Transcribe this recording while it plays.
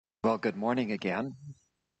Well, good morning again.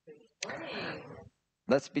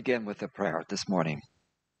 Let's begin with a prayer this morning.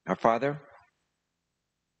 Our Father,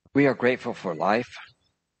 we are grateful for life.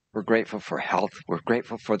 We're grateful for health. We're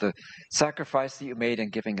grateful for the sacrifice that you made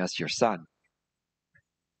in giving us your Son.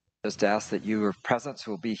 Just ask that your presence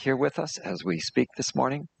will be here with us as we speak this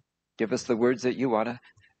morning. Give us the words that you want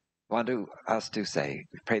us to say.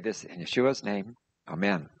 We pray this in Yeshua's name.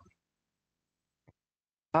 Amen.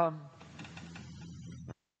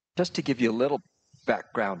 Just to give you a little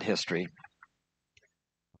background history,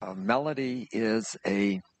 Melody is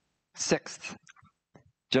a sixth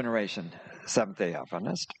generation Seventh-day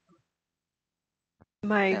Adventist.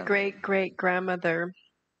 My great-great-grandmother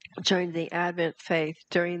joined the Advent faith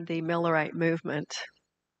during the Millerite movement,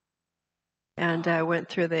 and I went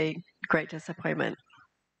through the Great Disappointment.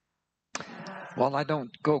 Well, I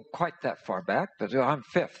don't go quite that far back, but I'm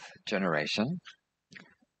fifth generation.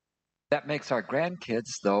 That makes our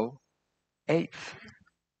grandkids, though, eighth.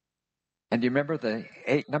 And you remember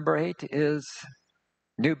number 8 is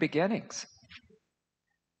new beginnings.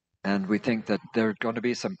 And we think that there are going to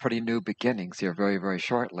be some pretty new beginnings here very, very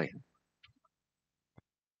shortly.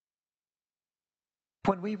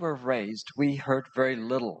 When we were raised, we heard very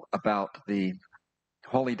little about the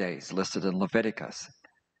holy days listed in Leviticus.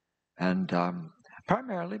 And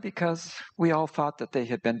primarily because we all thought that they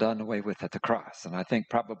had been done away with at the cross. And I think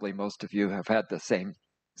probably most of you have had the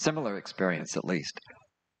similar experience at least.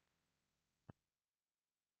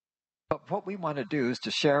 But what we want to do is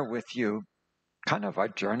to share with you kind of our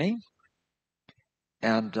journey.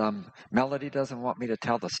 And Melody doesn't want me to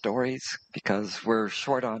tell the stories because we're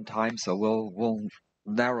short on time, so we'll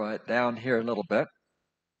narrow it down here a little bit.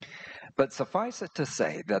 But suffice it to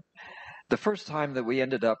say that the first time that we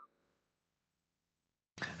ended up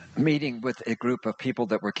meeting with a group of people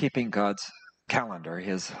that were keeping God's calendar,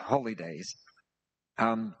 his holy days,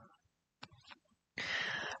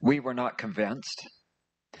 we were not convinced.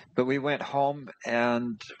 But we went home,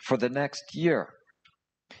 and for the next year,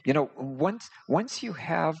 once you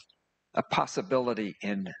have a possibility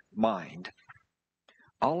in mind,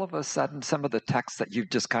 all of a sudden some of the texts that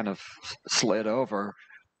you've just kind of slid over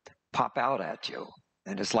pop out at you.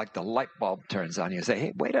 And it's like the light bulb turns on. You say,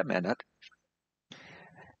 hey, wait a minute.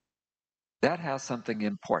 That has something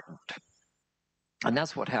important. And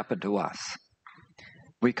that's what happened to us.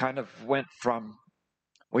 We kind of went from,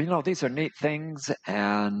 these are neat things,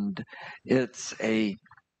 and it's a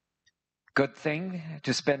good thing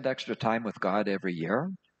to spend extra time with God every year.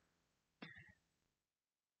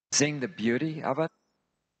 Seeing the beauty of it.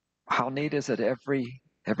 How neat is it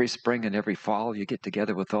every spring and every fall you get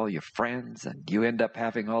together with all your friends, and you end up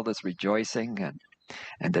having all this rejoicing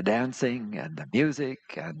and the dancing and the music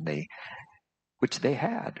which they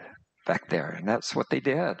had back there, and that's what they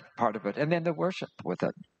did, part of it, and then the worship with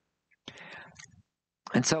it.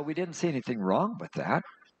 And so we didn't see anything wrong with that.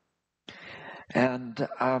 And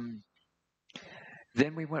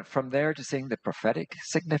then we went from there to seeing the prophetic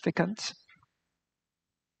significance.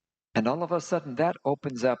 And all of a sudden that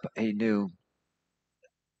opens up a new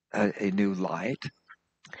light.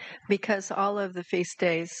 Because all of the feast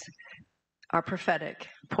days are prophetic,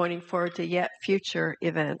 pointing forward to yet future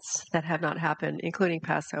events that have not happened, including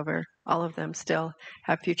Passover. All of them still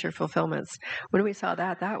have future fulfillments. When we saw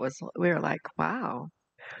that, we were like, wow,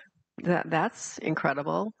 that's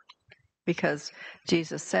incredible. Because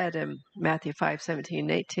Jesus said in Matthew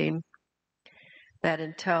 5:17-18 that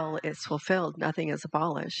until it's fulfilled, nothing is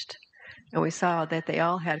abolished. And we saw that they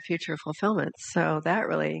all had future fulfillments. So that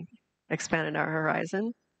really expanded our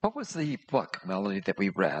horizon. What was the book, Melody, that we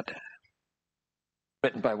read?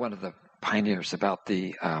 Written by one of the pioneers about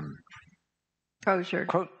the... Crozier.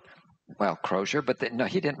 Crozier, but no,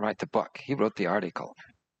 he didn't write the book. He wrote the article.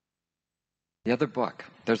 The other book.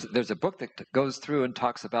 There's a book that goes through and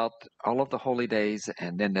talks about all of the holy days,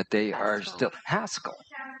 and then that they are still... Haskell,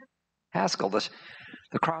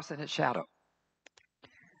 the cross and its shadow.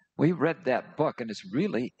 We read that book, and it's a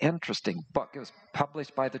really interesting book. It was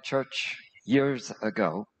published by the church years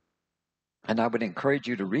ago, and I would encourage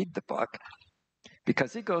you to read the book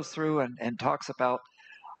because he goes through and talks about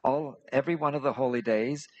every one of the holy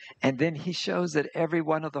days, and then he shows that every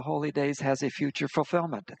one of the holy days has a future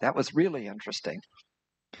fulfillment. That was really interesting.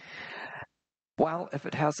 Well, if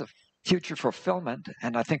it has a future fulfillment,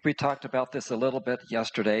 and I think we talked about this a little bit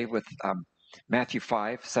yesterday with Matthew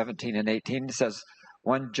 5:17-18, it says,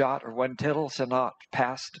 one jot or one tittle shall not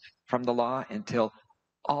pass from the law until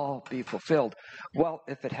all be fulfilled. Well,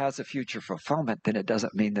 if it has a future fulfillment, then it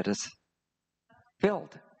doesn't mean that it's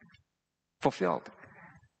fulfilled.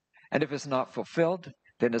 And if it's not fulfilled,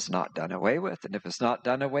 then it's not done away with. And if it's not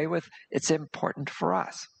done away with, it's important for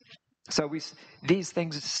us. So these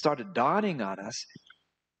things started dawning on us,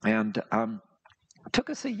 and it took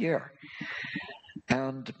us a year.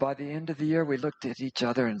 And by the end of the year, we looked at each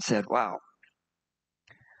other and said, wow,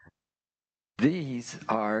 these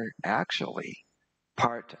are actually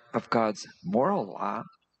part of God's moral law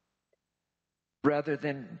rather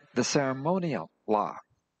than the ceremonial law.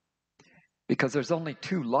 Because there's only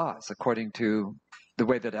two laws, according to the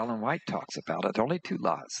way that Ellen White talks about it. Only two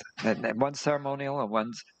laws. And one's ceremonial and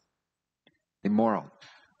one's immoral.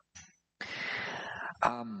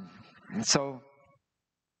 And so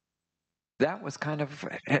that was kind of,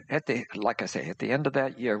 like I say, at the end of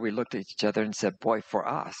that year, we looked at each other and said, boy, for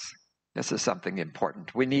us, this is something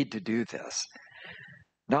important. We need to do this.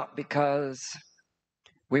 Not because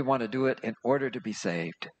we want to do it in order to be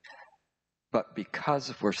saved, but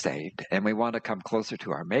because we're saved and we want to come closer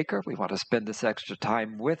to our Maker. We want to spend this extra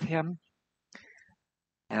time with Him.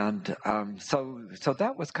 And so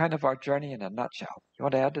that was kind of our journey in a nutshell. You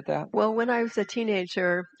want to add to that? Well, when I was a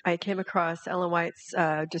teenager, I came across Ellen White's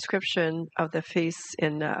description of the feasts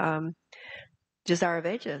in Desire of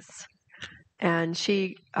Ages. And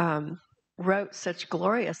she wrote such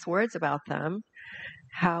glorious words about them,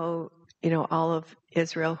 how, all of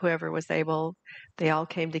Israel, whoever was able, they all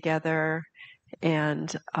came together.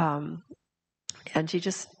 And she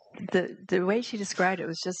just, the way she described it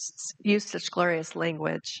was just used such glorious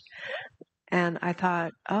language. And I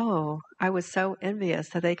thought, I was so envious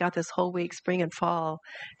that they got this whole week, spring and fall,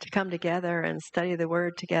 to come together and study the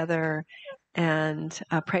Word together and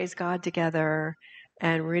praise God together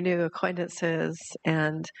and renew acquaintances.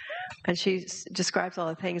 And she describes all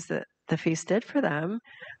the things that the feast did for them,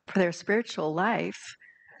 for their spiritual life.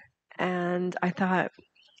 And I thought,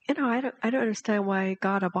 I don't understand why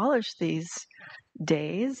God abolished these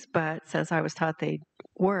days, but since I was taught they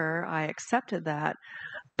were, I accepted that.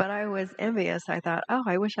 But I was envious. I thought,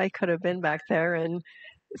 I wish I could have been back there and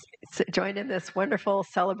joined in this wonderful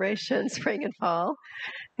celebration, spring and fall.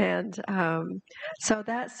 And so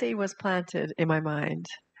that seed was planted in my mind.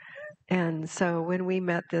 And so when we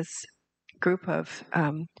met this group of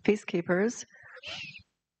feast keepers,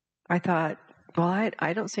 I thought, well,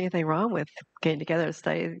 I don't see anything wrong with getting together to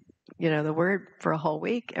study, the Word for a whole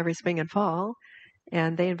week every spring and fall.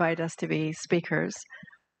 And they invited us to be speakers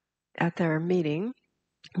at their meeting,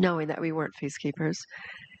 knowing that we weren't feast keepers.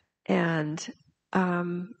 And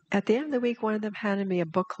at the end of the week, one of them handed me a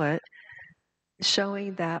booklet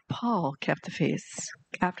showing that Paul kept the feasts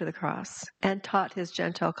after the cross and taught his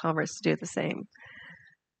Gentile converts to do the same.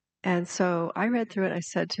 And so I read through it and I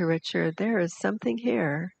said to Richard, there is something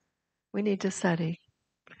here we need to study.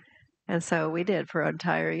 And so we did for an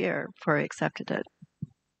entire year before we accepted it.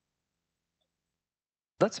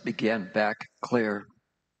 Let's begin back clear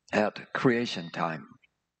at creation time.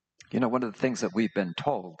 One of the things that we've been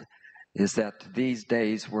told is that these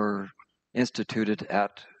days were instituted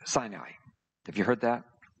at Sinai. Have you heard that?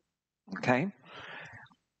 Okay.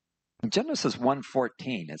 In Genesis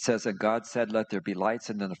 1:14, it says, and God said, let there be lights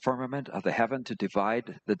in the firmament of the heaven to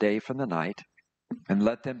divide the day from the night, and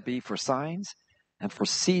let them be for signs and for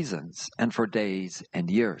seasons and for days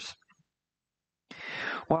and years.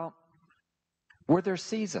 Well, were there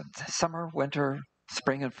seasons, summer, winter,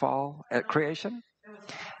 spring, and fall at creation?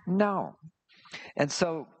 No. And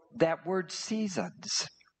so that word seasons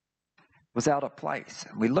was out of place.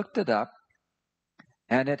 We looked it up,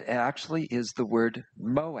 and it actually is the word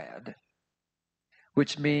moed,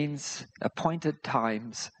 which means appointed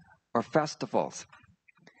times or festivals.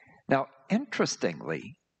 Now,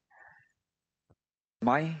 interestingly,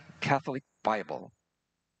 my Catholic Bible,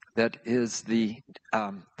 that is the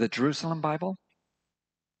Jerusalem Bible,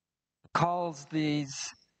 calls these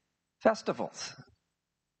festivals.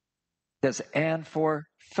 It says, and for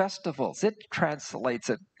festivals. It translates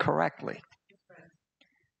it correctly,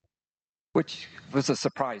 which was a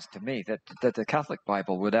surprise to me that the Catholic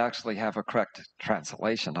Bible would actually have a correct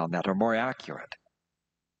translation on that, or more accurate.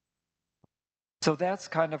 So that's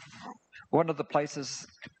kind of one of the places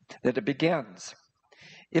that it begins.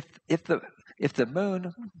 If the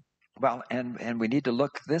moon, well, and we need to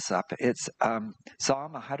look this up. It's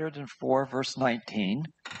Psalm 104, verse 19.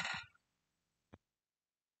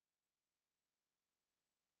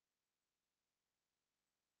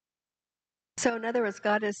 So in other words,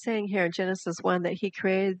 God is saying here in Genesis 1 that He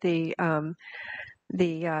created the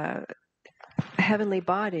heavenly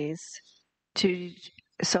bodies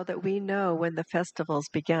so that we know when the festivals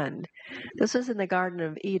began. This was in the Garden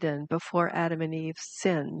of Eden before Adam and Eve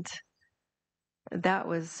sinned. That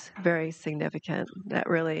was very significant. That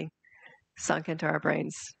really sunk into our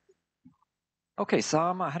brains. Okay,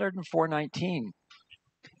 Psalm 104:19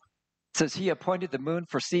 says, He appointed the moon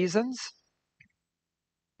for seasons.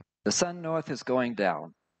 The sun knoweth is going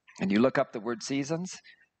down. And you look up the word seasons,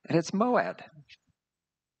 and it's moed,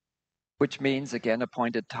 which means, again,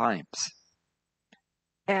 appointed times.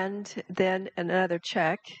 And then another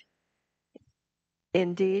check.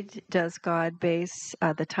 Indeed, does God base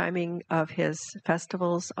the timing of his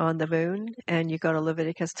festivals on the moon? And you go to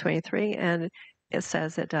Leviticus 23, and it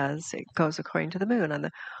says it does. It goes according to the moon. On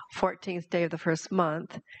the 14th day of the first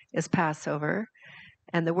month is Passover.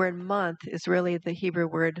 And the word month is really the Hebrew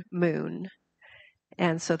word moon.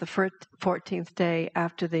 And so the 14th day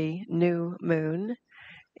after the new moon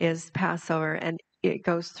is Passover. And it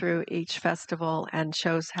goes through each festival and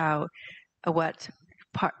shows how, what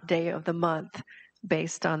day of the month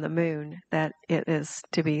based on the moon that it is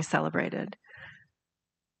to be celebrated.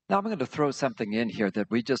 Now I'm going to throw something in here that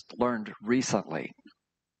we just learned recently.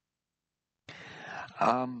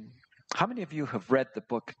 How many of you have read the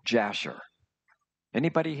book Jasher?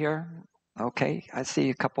 Anybody here? Okay, I see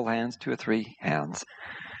a couple hands, 2 or 3 hands.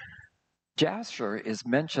 Jasher is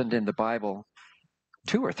mentioned in the Bible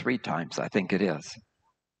 2 or 3 times, I think it is.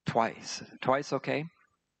 Twice, okay?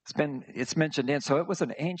 It's mentioned in, so it was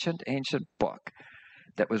an ancient book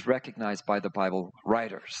that was recognized by the Bible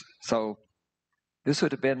writers. So this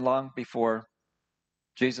would have been long before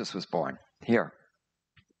Jesus was born. Here,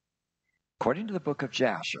 according to the book of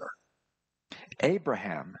Jasher,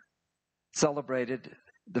 Abraham celebrated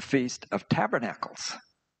the Feast of Tabernacles.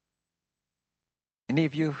 Any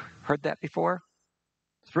of you heard that before?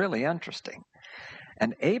 It's really interesting.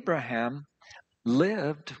 And Abraham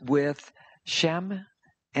lived with Shem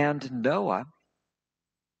and Noah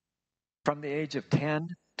from the age of 10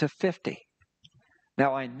 to 50.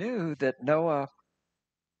 Now, I knew that Noah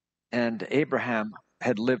and Abraham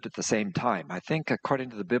had lived at the same time. I think,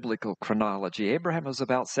 according to the biblical chronology, Abraham was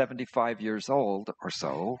about 75 years old or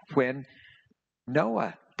so when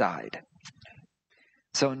Noah died.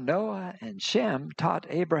 So Noah and Shem taught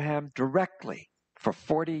Abraham directly for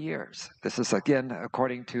 40 years. This is, again,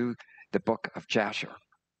 according to the book of Jasher.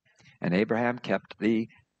 And Abraham kept the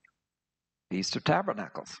Feast of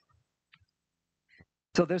Tabernacles.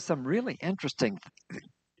 So there's some really interesting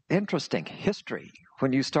history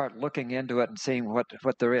when you start looking into it and seeing what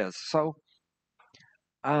there is. So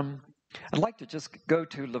I'd like to just go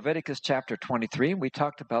to Leviticus chapter 23. We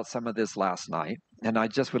talked about some of this last night, and I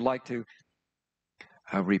just would like to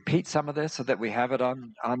repeat some of this so that we have it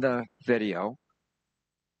on the video.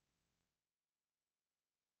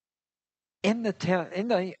 In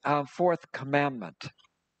the fourth commandment,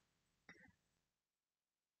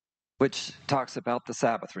 which talks about the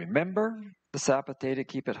Sabbath, remember the Sabbath day to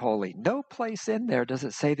keep it holy. No place in there does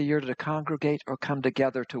it say that you're to congregate or come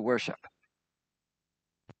together to worship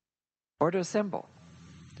or to assemble.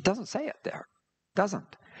 It doesn't say it there. It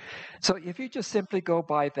doesn't. So if you just simply go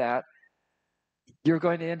by that, you're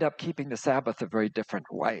going to end up keeping the Sabbath a very different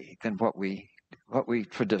way than what we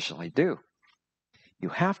traditionally do. You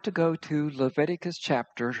have to go to Leviticus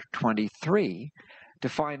chapter 23 to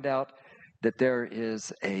find out that there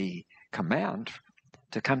is a command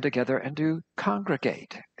to come together and to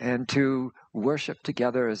congregate and to worship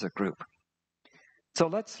together as a group. So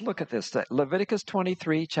let's look at this. Leviticus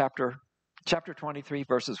 23, chapter 23,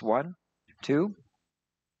 verses 1, 2.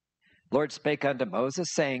 Lord spake unto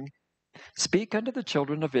Moses, saying, Speak unto the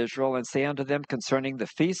children of Israel, and say unto them concerning the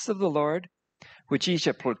feasts of the Lord, which ye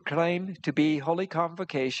shall proclaim to be holy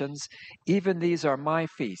convocations, even these are my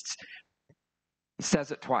feasts. He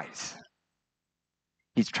says it twice.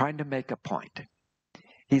 He's trying to make a point.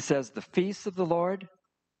 He says the feasts of the Lord,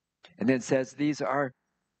 and then says these are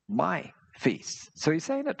my feasts. So he's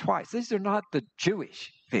saying it twice. These are not the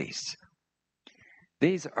Jewish feasts.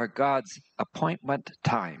 These are God's appointment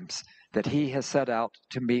times that he has set out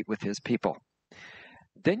to meet with his people.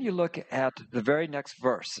 Then you look at the very next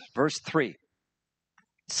verse, verse 3.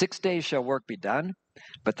 6 days shall work be done,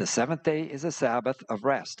 but the 7th day is a Sabbath of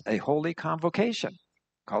rest, a holy convocation.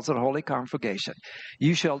 Calls it a holy convocation.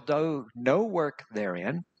 You shall do no work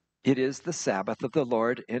therein. It is the Sabbath of the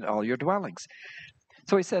Lord in all your dwellings.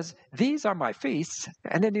 So he says, these are my feasts,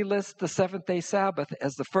 and then he lists the 7th day Sabbath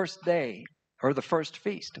as the first day or the first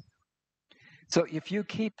feast. So if you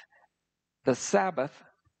keep the Sabbath,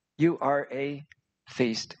 you are a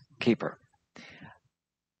feast keeper.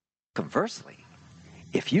 Conversely,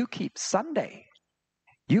 if you keep Sunday,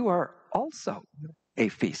 you are also a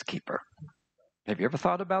feast keeper. Have you ever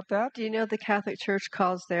thought about that? Do you know the Catholic Church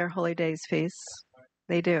calls their holy days feasts?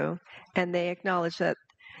 They do. And they acknowledge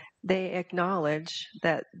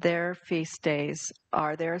that their feast days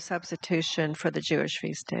are their substitution for the Jewish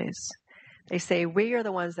feast days. They say we are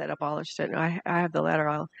the ones that abolished it. I have the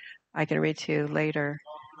letter. I can read to you later.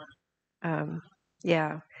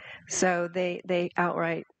 Yeah. So they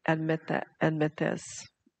outright admit this.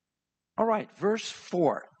 All right, verse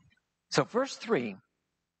 4. So verse 3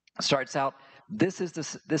 starts out, this is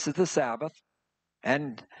the Sabbath,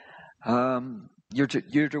 and you're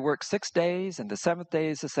to work 6 days, and the seventh day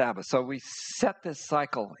is the Sabbath. So we set this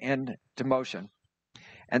cycle into motion.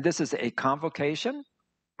 And this is a convocation,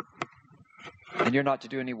 and you're not to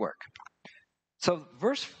do any work. So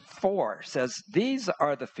verse 4 says, these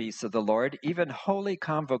are the feasts of the Lord, even holy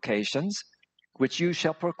convocations, which you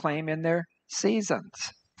shall proclaim in their seasons.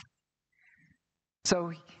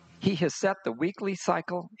 So he has set the weekly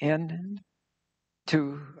cycle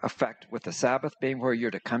into effect, with the Sabbath being where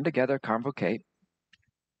you're to come together, convocate.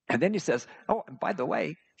 And then he says, oh, and by the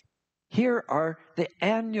way, here are the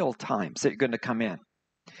annual times that you're going to come in.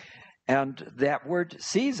 And that word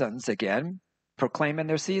seasons, again, proclaim in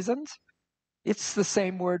their seasons, it's the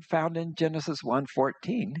same word found in Genesis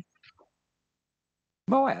 1:14,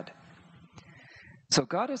 Moed. So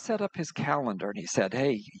God has set up his calendar, and he said,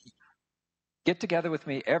 hey, get together with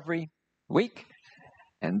me every week,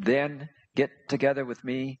 and then get together with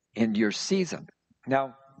me in your season.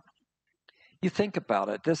 Now, you think about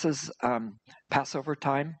it. This is Passover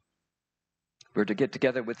time. We're to get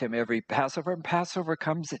together with him every Passover, and Passover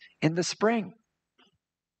comes in the spring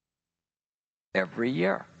every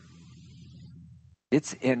year.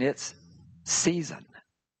 It's in its season.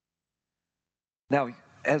 Now,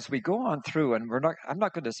 as we go on through, and I'm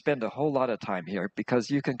not going to spend a whole lot of time here because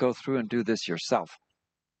you can go through and do this yourself.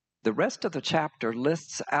 The rest of the chapter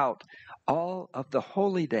lists out all of the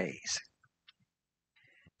holy days.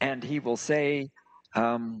 And he will say,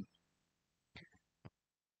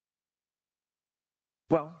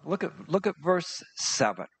 well, look at verse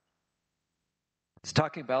 7. It's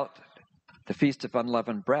talking about the Feast of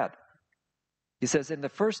Unleavened Bread. He says, in the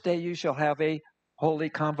first day you shall have a holy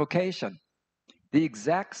convocation. The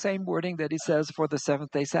exact same wording that he says for the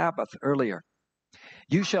seventh-day Sabbath earlier.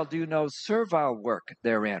 You shall do no servile work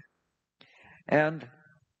therein. And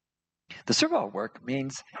the servile work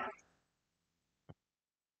means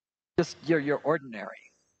just your ordinary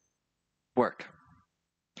work.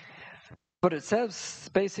 But it says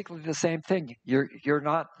basically the same thing. You're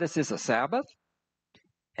not, this is a Sabbath,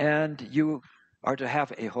 and you are to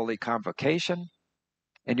have a holy convocation,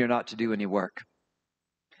 and you're not to do any work.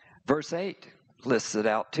 Verse 8 lists it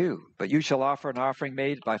out too. But you shall offer an offering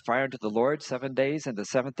made by fire unto the Lord 7 days, and the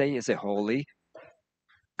seventh day is a holy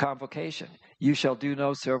convocation. You shall do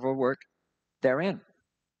no servile work therein.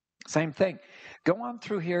 Same thing. Go on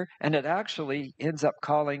through here, and it actually ends up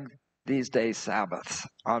calling these days Sabbaths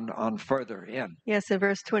on further in. Yes, in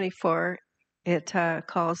verse 24, it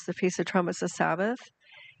calls the Feast of Trumpets a Sabbath.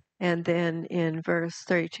 And then in verse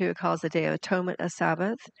 32, it calls the Day of Atonement a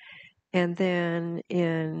Sabbath. And then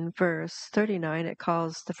in verse 39, it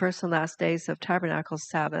calls the first and last days of Tabernacles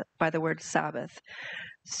Sabbath by the word Sabbath.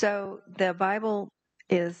 So the Bible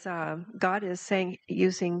is, God is saying,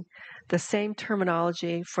 using the same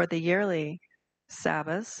terminology for the yearly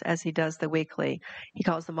Sabbaths as he does the weekly. He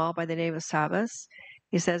calls them all by the name of Sabbaths.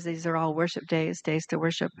 He says these are all worship days, days to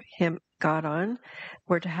worship him, God on.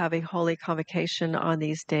 We're to have a holy convocation on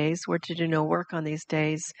these days. We're to do no work on these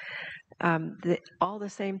days. All the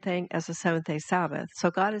same thing as the seventh-day Sabbath.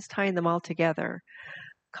 So God is tying them all together,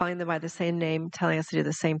 calling them by the same name, telling us to do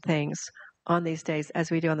the same things on these days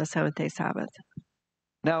as we do on the seventh-day Sabbath.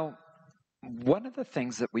 Now, one of the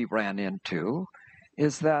things that we ran into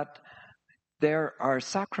is that there are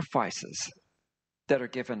sacrifices that are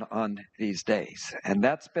given on these days. And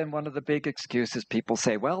that's been one of the big excuses. People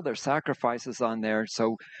say, well, there's sacrifices on there.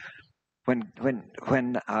 So when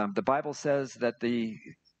the Bible says that the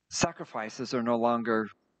sacrifices are no longer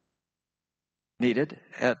needed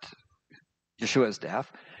at Yeshua's death,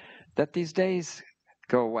 that these days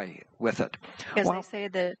go away with it. Because they say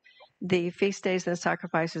that the feast days and the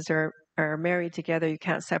sacrifices are married together. You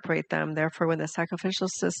can't separate them. Therefore, when the sacrificial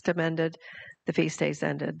system ended, the feast days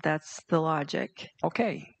ended. That's the logic.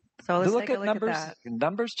 Okay. So let's look take a at look Numbers, at that.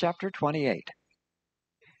 Numbers chapter 28.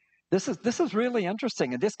 This is really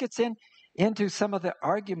interesting, and this gets into some of the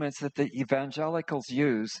arguments that the evangelicals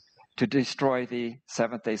use to destroy the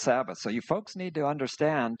seventh-day Sabbath. So you folks need to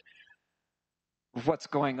understand what's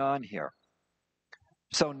going on here.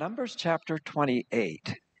 So Numbers chapter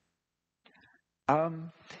 28.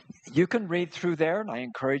 You can read through there, and I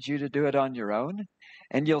encourage you to do it on your own.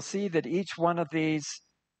 And you'll see that each one of these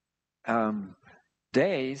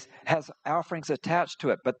days has offerings attached to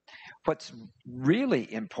it. But what's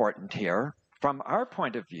really important here, from our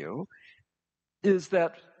point of view, is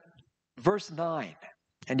that verse 9,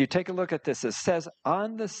 And you take a look at this. It says,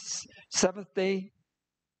 on the seventh day,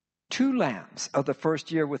 2 lambs of the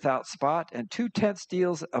first year without spot, and 2/10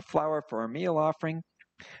 deals of flour for a meal offering,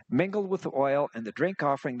 mingled with the oil, and the drink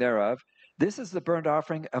offering thereof. This is the burnt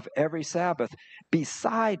offering of every Sabbath,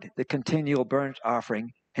 beside the continual burnt offering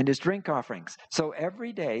and his drink offerings. So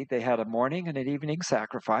every day they had a morning and an evening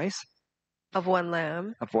sacrifice of one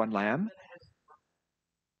lamb. of one lamb.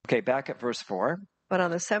 Okay, back at verse 4. But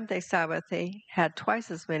on the seventh-day Sabbath, they had twice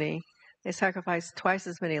as many. They sacrificed twice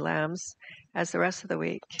as many lambs as the rest of the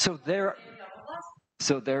week. So there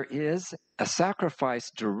is a sacrifice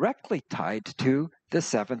directly tied to the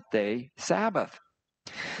seventh-day Sabbath.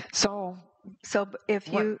 So if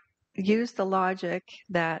you use the logic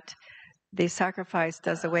that the sacrifice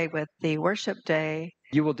does away with the worship day,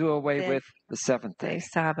 you will do away with the seventh-day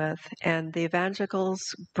Sabbath. And the evangelicals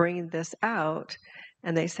bring this out,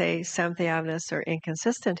 and they say Seventh-day Adventists are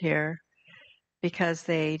inconsistent here because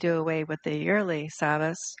they do away with the yearly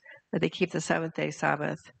Sabbaths, but they keep the seventh-day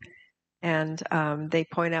Sabbath. And they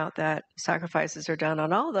point out that sacrifices are done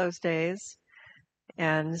on all those days.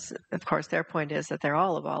 And, of course, their point is that they're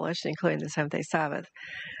all abolished, including the seventh-day Sabbath.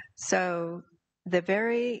 So the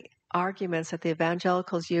very arguments that the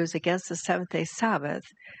evangelicals use against the seventh-day Sabbath,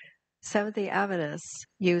 Seventh-day Adventists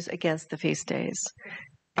use against the feast days.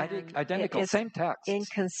 Identical, same text.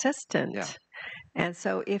 Inconsistent. Yeah. And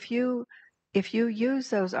so if you use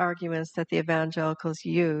those arguments that the evangelicals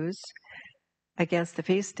use against the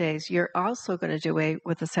feast days, you're also going to do away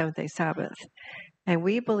with the seventh-day Sabbath. And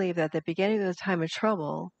we believe that at the beginning of the time of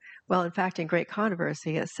trouble, well, in fact, in Great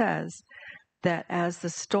Controversy, it says that as the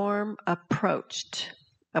storm approaches,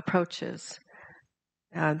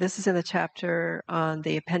 this is in the chapter on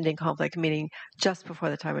the impending conflict, meaning just before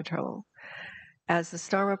the time of trouble. As the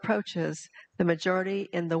storm approaches, the majority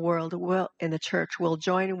in the church will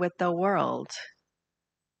join with the world.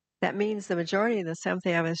 That means the majority of the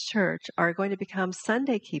Seventh-day Adventist Church are going to become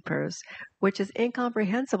Sunday keepers, which is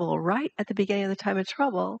incomprehensible right at the beginning of the time of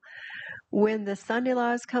trouble. When the Sunday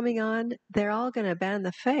law is coming on, they're all going to abandon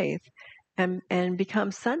the faith and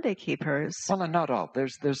become Sunday keepers. Well, and not all.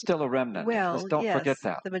 There's still a remnant. Well, don't forget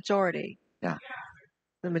that. The majority. Yeah.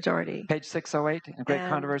 The majority. Page 608 in Great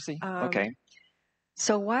Controversy. Okay.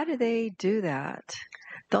 So why do they do that?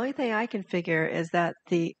 The only thing I can figure is that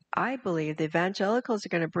I believe the evangelicals are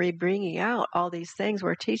going to be bringing out all these things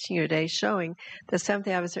we're teaching you today, showing the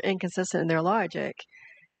Seventh-day Adventists are inconsistent in their logic.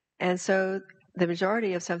 And so the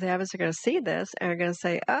majority of Seventh-day Adventists are going to see this and are going to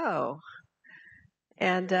say, oh.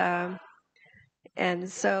 And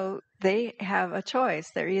so they have a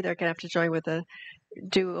choice. They're either going to have to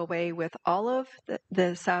do away with all of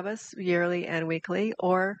the Sabbaths, yearly and weekly,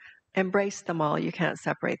 or embrace them all. You can't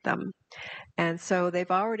separate them. And so they've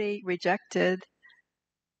already rejected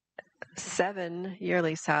 7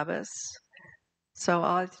 yearly Sabbaths. So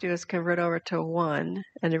all I have to do is convert over to 1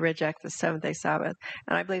 and to reject the seventh-day Sabbath.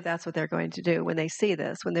 And I believe that's what they're going to do when they see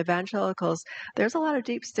this. When the evangelicals, there's a lot of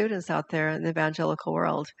deep students out there in the evangelical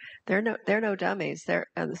world. They're no dummies. They're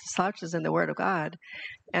slouches in the Word of God,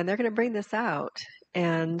 and they're going to bring this out.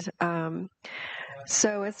 And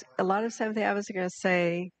so it's a lot of Seventh-day Adventists are going to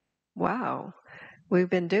say, "Wow, we've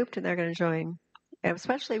been duped," and they're going to join,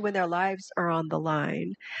 especially when their lives are on the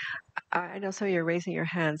line. I know some of you are raising your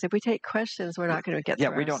hands. If we take questions, we're not going to get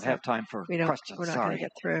through. Yeah, we don't have time for questions. We're not going to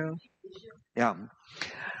get through. Yeah.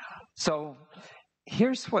 So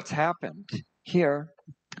here's what's happened here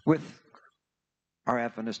with our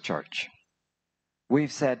Adventist church.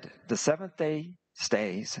 We've said the seventh day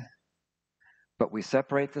stays, but we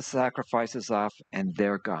separate the sacrifices off and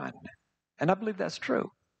they're gone. And I believe that's true.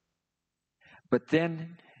 But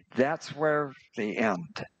then that's where they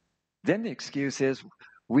end. Then the excuse is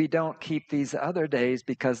we don't keep these other days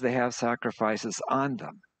because they have sacrifices on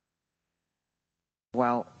them.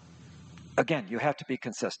 Well, again, you have to be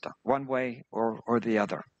consistent, one way or the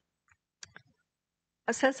other.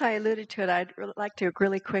 Since I alluded to it, I'd like to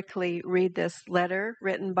really quickly read this letter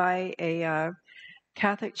written by a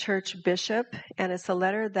Catholic Church bishop. And it's a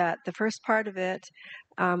letter that the first part of it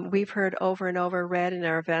we've heard over and over read in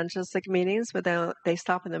our evangelistic meetings, but they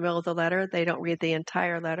stop in the middle of the letter. They don't read the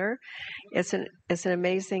entire letter. It's an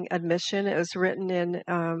amazing admission. It was written in,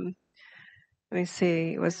 let me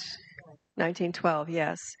see, it was 1912,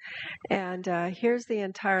 yes. And here's the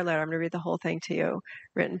entire letter. I'm going to read the whole thing to you,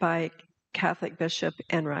 written by Catholic Bishop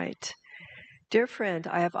Enright. Dear friend,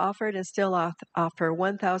 I have offered and still offer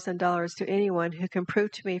 $1,000 to anyone who can prove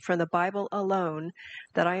to me from the Bible alone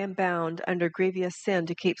that I am bound under grievous sin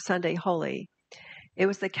to keep Sunday holy. It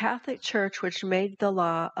was the Catholic Church which made the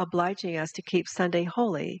law obliging us to keep Sunday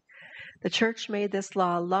holy. The church made this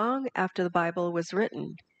law long after the Bible was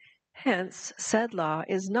written. Hence, said law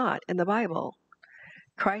is not in the Bible.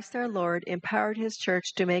 Christ our Lord empowered his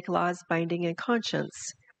church to make laws binding in conscience.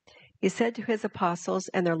 He said to his apostles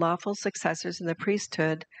and their lawful successors in the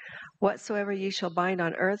priesthood, "Whatsoever ye shall bind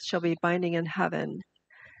on earth shall be binding in heaven."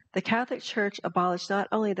 The Catholic Church abolished not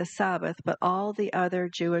only the Sabbath, but all the other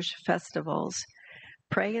Jewish festivals.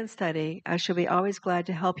 Pray and study. I shall be always glad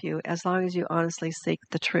to help you as long as you honestly seek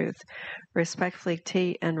the truth. Respectfully,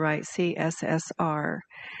 T. and Wright, CSSR.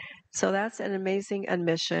 So that's an amazing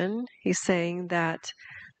admission. He's saying that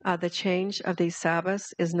the change of these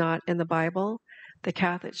Sabbaths is not in the Bible. The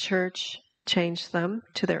Catholic Church changed them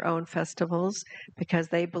to their own festivals because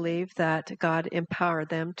they believe that God empowered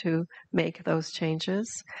them to make those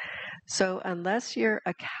changes. So unless you're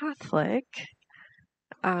a Catholic,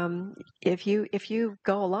 if you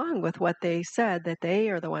go along with what they said, that they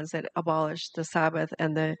are the ones that abolished the Sabbath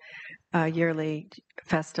and the yearly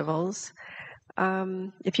festivals,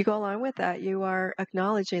 if you go along with that, you are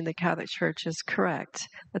acknowledging the Catholic Church is correct,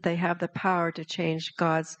 that they have the power to change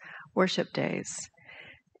God's worship days.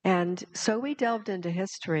 And so we delved into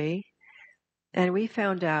history, and we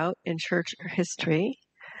found out in church history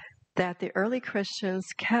that the early Christians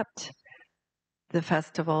kept the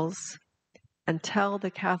festivals until the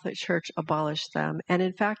Catholic Church abolished them. And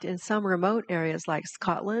in fact, in some remote areas like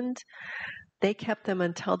Scotland, they kept them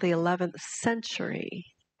until the 11th century,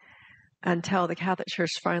 until the Catholic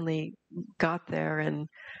Church finally got there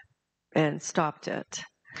and stopped it.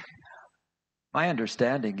 My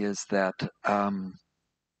understanding is that,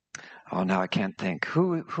 now I can't think.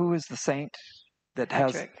 Who is the saint that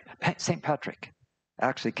Patrick. has St. Patrick?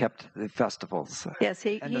 Actually kept the festivals. Yes,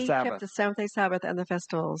 he and the Sabbath. kept the Seventh-day Sabbath and the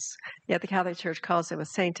festivals. Yet the Catholic Church calls him a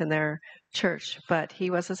saint in their church, but he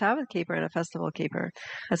was a Sabbath keeper and a festival keeper.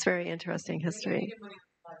 That's very interesting history.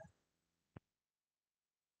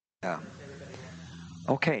 Yeah.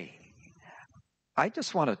 Okay. I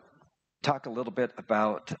just want to talk a little bit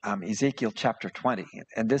about Ezekiel chapter 20.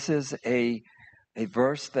 And this is a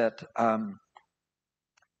verse that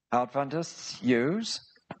Adventists use.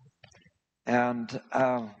 And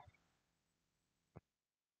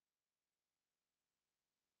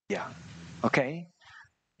okay.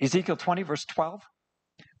 Ezekiel 20, verse 12.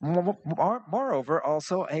 Moreover,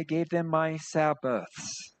 also I gave them my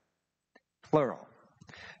Sabbaths, plural,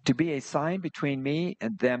 to be a sign between me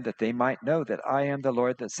and them, that they might know that I am the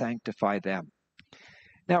Lord that sanctify them.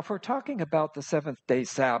 Now, if we're talking about the seventh-day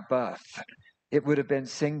Sabbath, it would have been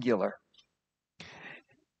singular.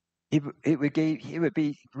 He would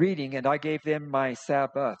be reading, and I gave them my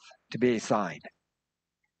Sabbath to be a sign.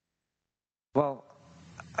 Well,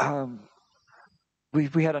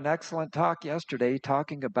 we had an excellent talk yesterday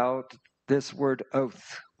talking about this word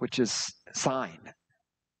oath, which is sign.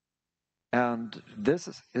 And this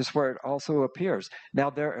is where it also appears. Now,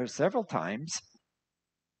 there are several times,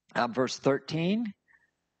 verse 13,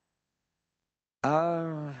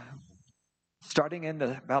 starting in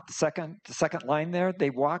about the second line there, they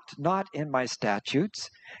walked not in my statutes,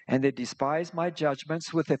 and they despised my judgments.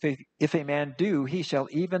 If a man do, he shall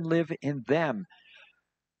even live in them.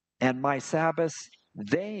 And my Sabbaths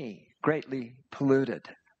they greatly polluted.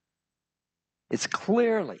 It's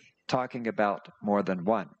clearly talking about more than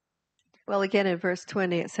one. Well, again, in verse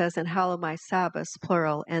 20, it says, "And hallow my Sabbaths,"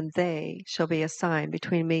 plural, "and they shall be a sign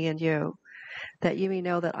between me and you, that you may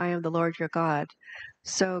know that I am the Lord your God."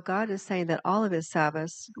 So God is saying that all of his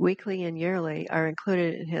Sabbaths, weekly and yearly, are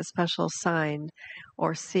included in his special sign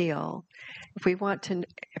or seal. If we want to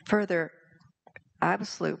further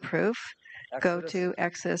absolute proof, go to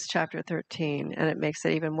Exodus chapter 13, and it makes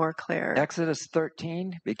it even more clear. Exodus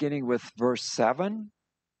 13, beginning with verse 7.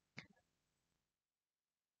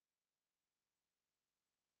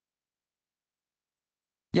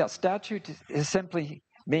 Yeah, statute simply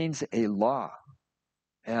means a law.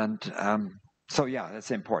 And so,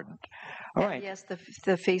 that's important. All right. Yes,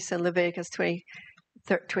 the feasts in Leviticus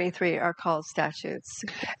 23 are called statutes.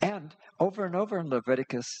 And over in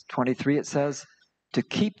Leviticus 23, it says to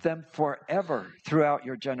keep them forever throughout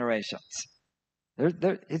your generations.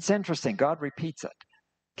 It's interesting. God repeats it.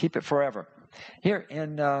 Keep it forever. Here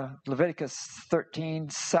in Leviticus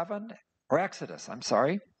 13:7, or Exodus,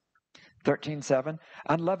 13:7,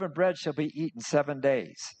 unleavened bread shall be eaten 7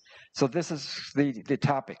 days. So this is the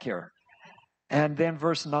topic here. And then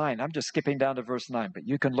verse 9, I'm just skipping down to verse 9, but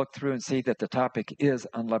you can look through and see that the topic is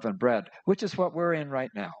unleavened bread, which is what we're in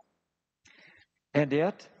right now. And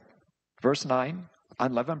it, verse 9,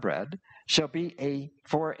 unleavened bread shall be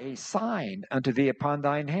for a sign unto thee upon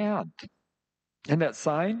thine hand. And that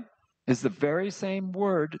sign is the very same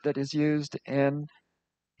word that is used in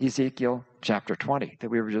Ezekiel chapter 20 that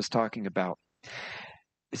we were just talking about.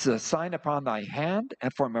 It's a sign upon thy hand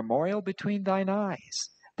and for a memorial between thine eyes,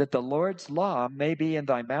 that the Lord's law may be in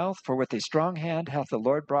thy mouth, for with a strong hand hath the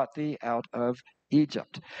Lord brought thee out of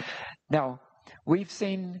Egypt. Now, we've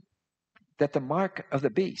seen that the mark of the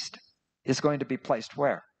beast is going to be placed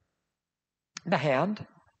where? In the hand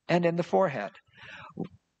and in the forehead.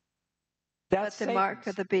 But the mark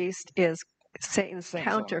of the beast is Satan's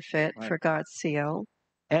counterfeit for God's seal.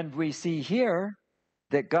 And we see here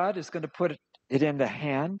that God is going to put it in the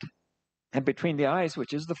hand and between the eyes,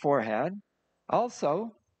 which is the forehead, also,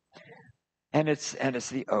 and it's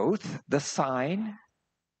the oath, the sign.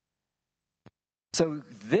 So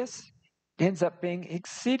this ends up being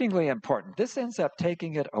exceedingly important. This ends up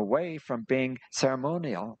taking it away from being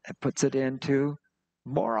ceremonial and puts it into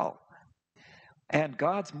moral. And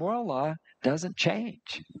God's moral law doesn't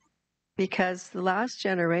change. Because the last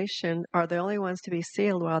generation are the only ones to be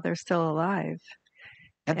sealed while they're still alive.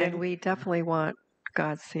 And we definitely want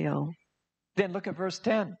God's seal. Then look at verse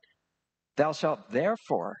 10. Thou shalt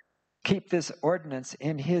therefore keep this ordinance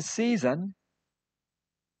in his season,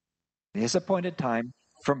 his appointed time,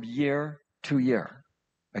 from year to year.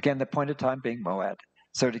 Again, the appointed time being Moed.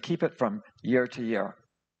 So to keep it from year to year.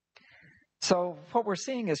 So what we're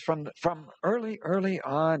seeing is from early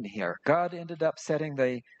on here, God ended up setting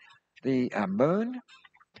the moon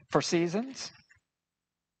for seasons,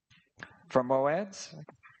 for Moeds,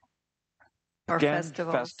 or again,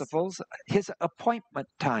 festivals, his appointment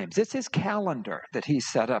times. It's his calendar that he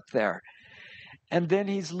set up there. And then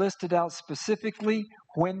he's listed out specifically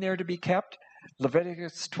when they're to be kept.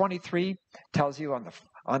 Leviticus 23 tells you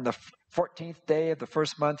on the 14th day of the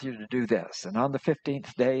first month you're to do this, and on the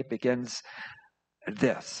 15th day begins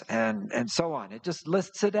this, and so on. It just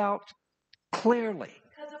lists it out clearly.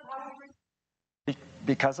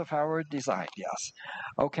 Because of how we're designed, yes.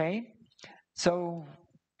 Okay, so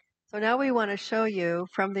now we want to show you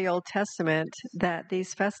from the Old Testament that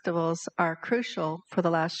these festivals are crucial for the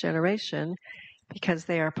last generation because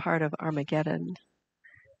they are part of Armageddon.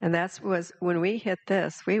 And was when we hit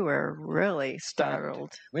this, we were really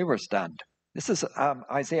startled. We were stunned. This is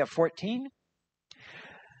Isaiah 14,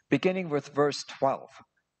 beginning with verse 12.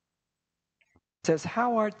 It says,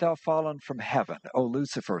 How art thou fallen from heaven, O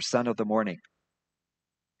Lucifer, son of the morning?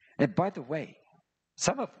 And by the way,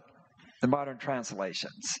 some of the modern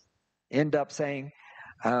translations end up saying,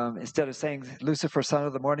 instead of saying Lucifer, son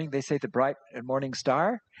of the morning, they say the bright and morning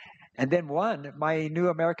star. And then my New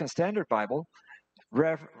American Standard Bible,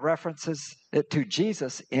 references it to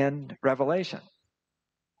Jesus in Revelation.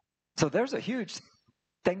 So there's a huge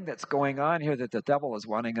thing that's going on here that the devil is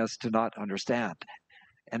wanting us to not understand.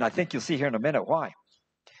 And I think you'll see here in a minute why.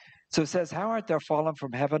 So it says, How art thou fallen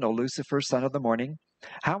from heaven, O Lucifer, son of the morning?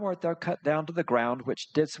 How art thou cut down to the ground, which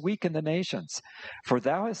didst weaken the nations? For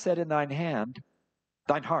thou hast said in thine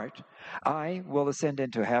heart, I will ascend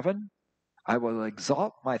into heaven. I will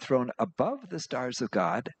exalt my throne above the stars of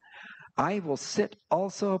God. I will sit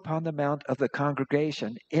also upon the mount of the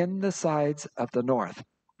congregation in the sides of the north.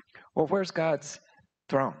 Well, where's God's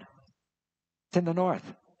throne? It's in the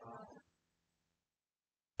north.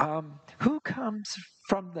 Who comes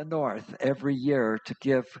from the north every year to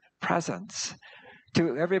give presents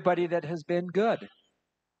to everybody that has been good?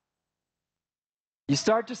 You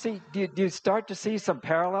start to see. Do you start to see some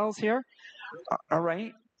parallels here? All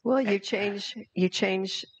right. Well, you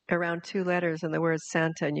change around 2 letters in the word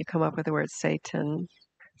Santa, and you come up with the word Satan.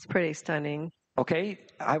 It's pretty stunning. Okay,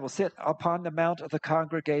 I will sit upon the mount of the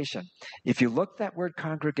congregation. If you look that word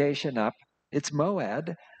congregation up, it's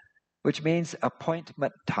Moed, which means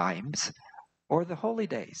appointment times or the holy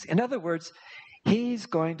days. In other words, he's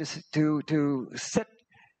going to sit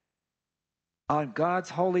on God's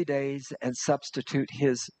holy days and substitute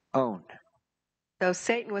his own. So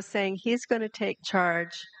Satan was saying he's going to take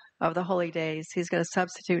charge of the holy days. He's going to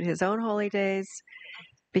substitute his own holy days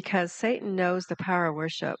because Satan knows the power of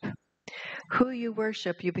worship. Who you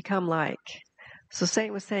worship, you become like. So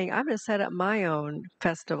Satan was saying, I'm going to set up my own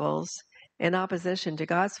festivals in opposition to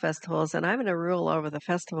God's festivals, and I'm going to rule over the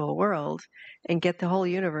festival world and get the whole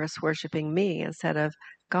universe worshiping me instead of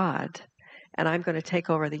God. And I'm going to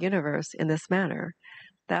take over the universe in this manner.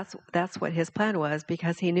 That's what his plan was,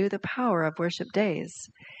 because he knew the power of worship days.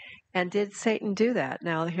 And did Satan do that?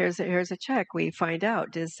 Now here's a check. We find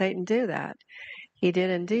out, did Satan do that? He did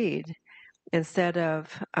indeed. Instead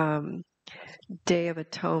of Day of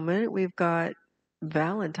Atonement, we've got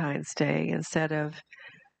Valentine's Day. Instead of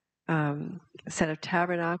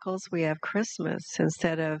Tabernacles, we have Christmas.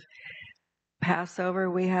 Instead of Passover,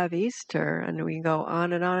 we have Easter, and we go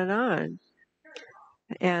on and on and on.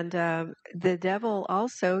 And the devil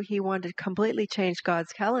also, he wanted to completely change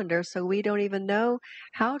God's calendar, so we don't even know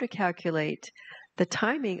how to calculate the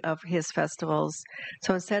timing of his festivals.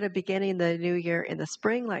 So instead of beginning the new year in the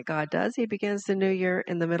spring like God does, he begins the new year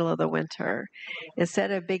in the middle of the winter.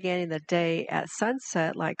 Instead of beginning the day at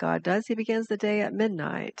sunset like God does, he begins the day at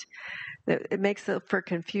midnight. It makes it for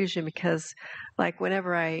confusion because, like,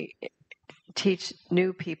 whenever I teach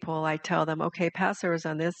new people, I tell them, okay, Passover is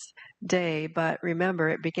on this day, but remember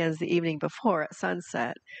it begins the evening before at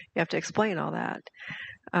sunset. You have to explain all that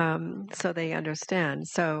so they understand.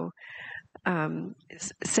 So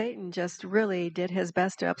Satan just really did his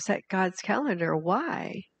best to upset God's calendar.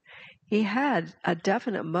 Why? He had a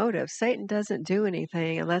definite motive. Satan doesn't do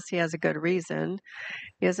anything unless he has a good reason.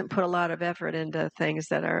 He doesn't put a lot of effort into things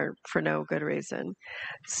that are for no good reason.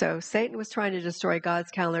 So Satan was trying to destroy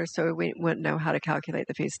God's calendar so we wouldn't know how to calculate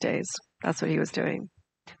the feast days. That's what he was doing.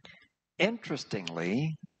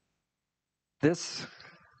 Interestingly, this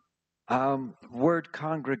word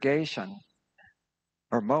congregation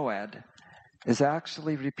or moed is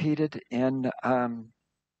actually repeated in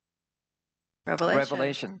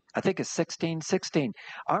Revelation. I think it's 16:16.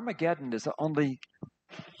 Armageddon is only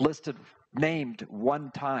listed, named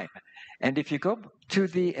one time. And if you go to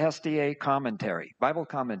the SDA commentary, Bible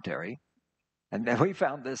commentary, and we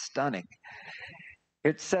found this stunning,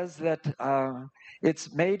 it says that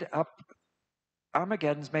it's made up,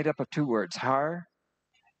 Armageddon's made up of two words, Har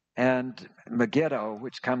and Megiddo,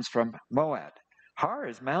 which comes from Moed. Har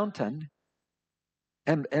is mountain,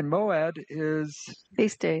 and Moed is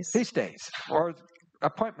feast days, or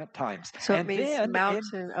appointment times. So it means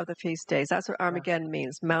mountain of the feast days. That's what Armageddon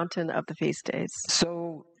means, mountain of the feast days.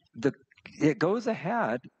 So it goes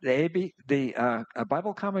ahead, the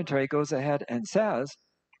Bible commentary goes ahead and says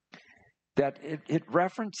that it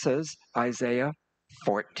references Isaiah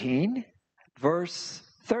 14, verse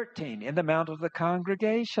 13, in the Mount of the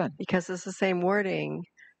Congregation. Because it's the same wording,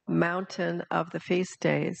 mountain of the feast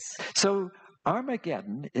days. So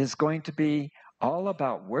Armageddon is going to be all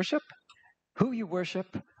about worship, who you worship,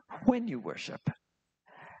 when you worship.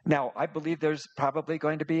 Now, I believe there's probably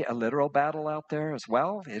going to be a literal battle out there as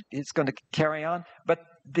well. It's going to carry on. But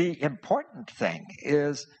the important thing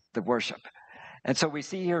is the worship. And so we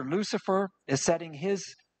see here Lucifer is setting his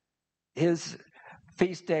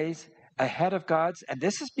feast days ahead of God's. And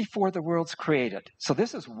this is before the world's created. So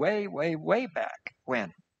this is way, way, way back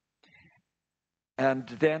when. And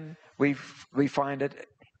then we find it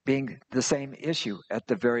being the same issue at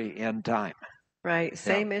the very end time. Right.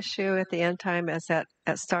 Same issue at the end time as that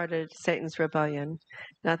started Satan's rebellion.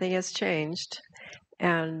 Nothing has changed.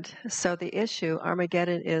 And so the issue,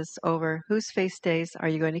 Armageddon, is over whose feast days are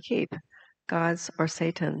you going to keep? God's or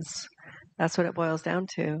Satan's? That's what it boils down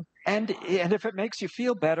to. And if it makes you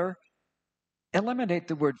feel better, eliminate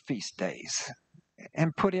the word feast days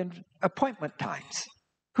and put in appointment times.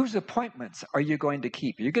 Whose appointments are you going to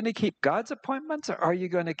keep? Are you going to keep God's appointments, or are you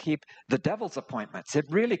going to keep the devil's appointments? It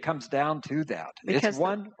really comes down to that. Because it's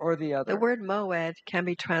one or the other. The word moed can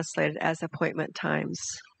be translated as appointment times.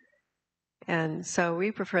 And so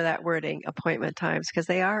we prefer that wording, appointment times, because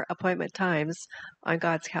they are appointment times on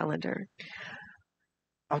God's calendar.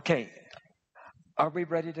 Okay. Are we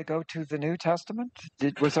ready to go to the New Testament?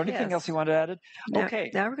 Was there anything else you wanted added?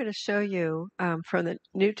 Okay. Now we're going to show you from the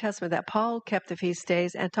New Testament that Paul kept the feast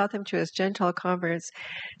days and taught them to his Gentile converts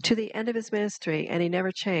to the end of his ministry, and he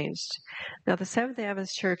never changed. Now the Seventh-day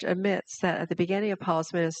Adventist Church admits that at the beginning of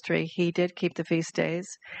Paul's ministry, he did keep the feast days,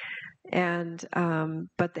 and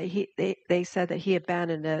but they said that he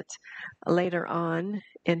abandoned it later on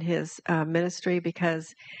in his ministry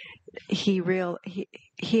because he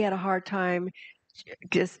had a hard time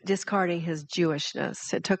discarding his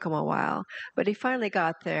Jewishness. It took him a while, but he finally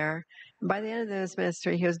got there. By the end of his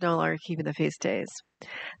ministry, he was no longer keeping the feast days.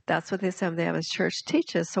 That's what the Seventh-day Adventist Church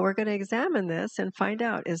teaches. So we're going to examine this and find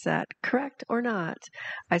out, is that correct or not?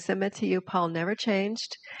 I submit to you, Paul never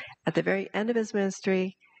changed. At the very end of his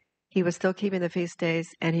ministry, he was still keeping the feast days,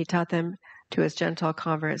 and he taught them to his Gentile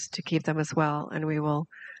converts to keep them as well, and we will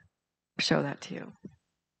show that to you.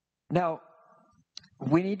 Now,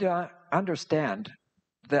 we need to understand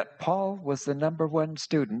that Paul was the number one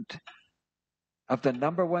student of the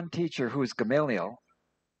number one teacher, who is Gamaliel,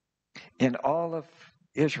 in all of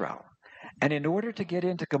Israel. And in order to get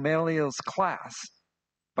into Gamaliel's class,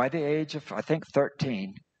 by the age of, I think,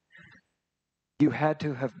 13, you had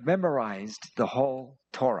to have memorized the whole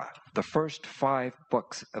Torah, the first 5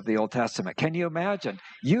 books of the Old Testament. Can you imagine?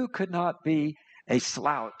 You could not be a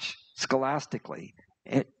slouch scholastically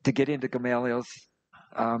to get into Gamaliel's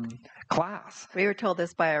class. We were told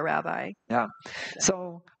this by a rabbi. Yeah.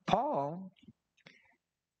 So Paul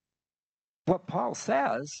what Paul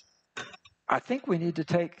says, I think we need to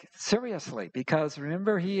take seriously, because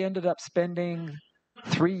remember, he ended up spending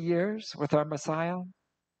 3 years with our Messiah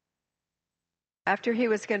After he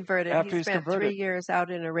was converted, he after he's spent 3 converted. years out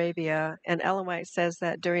in Arabia, and Ellen White says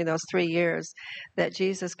that during those 3 years that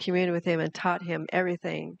Jesus communed with him and taught him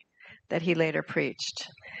everything that he later preached.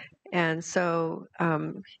 And so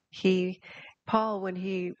Paul, when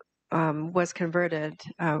he was converted,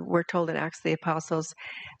 we're told in Acts of the Apostles,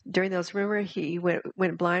 during those, remember, he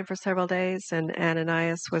went blind for several days, and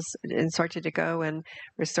Ananias was instructed to go and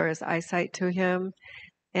restore his eyesight to him.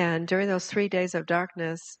 And during those 3 days of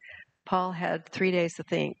darkness, Paul had 3 days to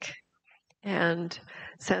think. And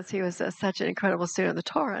since he was such an incredible student of the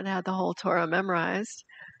Torah and had the whole Torah memorized,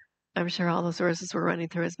 I'm sure all those verses were running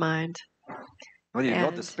through his mind. Well, you know,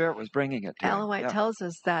 the And Spirit was bringing it to him. Ellen White Yeah. tells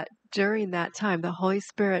us that during that time, the Holy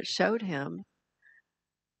Spirit showed him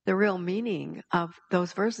the real meaning of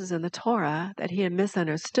those verses in the Torah that he had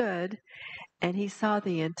misunderstood, and he saw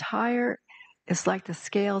the entire, it's like the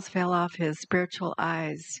scales fell off his spiritual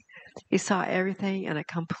eyes. He saw everything in a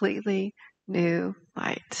completely new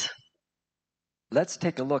light. Let's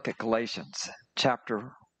take a look at Galatians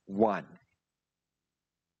chapter 1.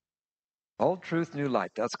 Old truth, new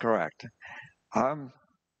light. That's correct.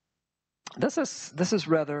 This is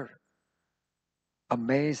rather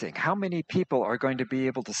amazing. How many people are going to be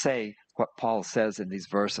able to say what Paul says in these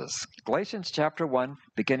verses? Galatians chapter 1,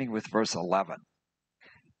 beginning with verse 11.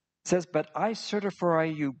 It says, "But I certify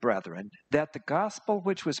you, brethren, that the gospel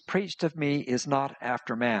which was preached of me is not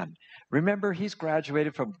after man." Remember, he's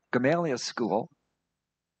graduated from Gamaliel's school.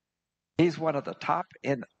 He's one of the top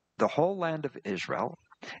in the whole land of Israel.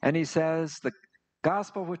 And he says, "The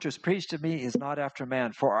gospel which was preached to me is not after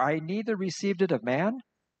man, for I neither received it of man,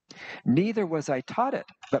 neither was I taught it,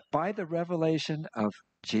 but by the revelation of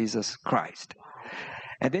Jesus Christ."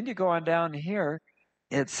 And then you go on down here,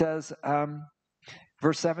 it says,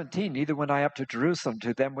 verse 17, "Neither went I up to Jerusalem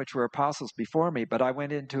to them which were apostles before me, but I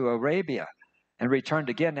went into Arabia and returned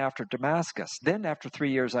again after Damascus. Then after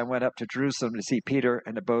 3 years I went up to Jerusalem to see Peter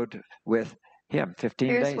and abode with him 15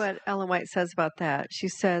 Here's days. what Ellen White says about that. She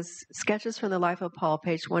says, Sketches from the Life of Paul,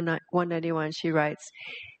 page 191, she writes,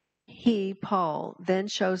 "He, Paul, then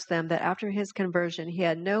shows them that after his conversion he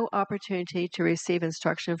had no opportunity to receive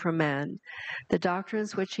instruction from man. The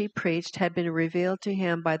doctrines which he preached had been revealed to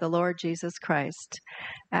him by the Lord Jesus Christ.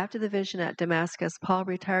 After the vision at Damascus, Paul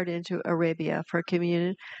retired into Arabia for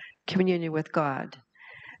communion with God."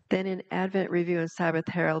 Then in Advent Review and Sabbath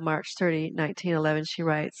Herald, March 30, 1911, she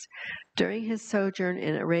writes, "During his sojourn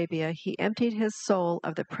in Arabia, he emptied his soul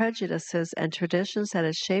of the prejudices and traditions that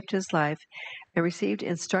had shaped his life and received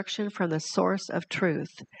instruction from the source of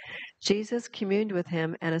truth. Jesus communed with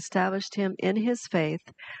him and established him in his faith,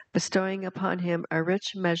 bestowing upon him a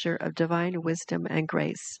rich measure of divine wisdom and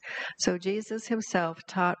grace." So Jesus himself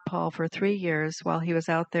taught Paul for 3 years while he was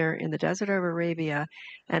out there in the desert of Arabia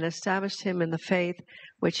and established him in the faith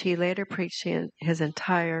which he later preached in his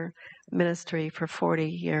entire ministry for 40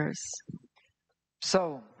 years.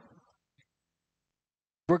 So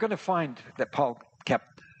we're going to find that Paul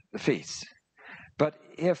kept the feasts. But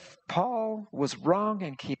if Paul was wrong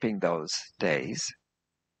in keeping those days,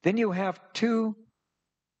 then you have two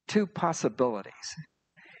possibilities.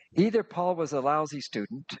 Either Paul was a lousy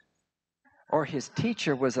student, or his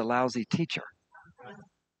teacher was a lousy teacher.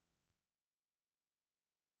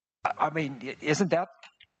 I mean, isn't that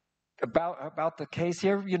about the case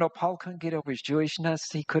here? You know, Paul couldn't get over his Jewishness.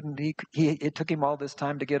 He couldn't. It took him all this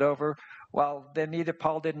time to get over. Well, then either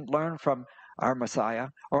Paul didn't learn from our Messiah,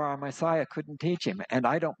 or our Messiah couldn't teach him. And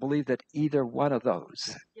I don't believe that either one of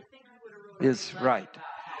those is right.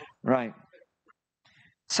 Right.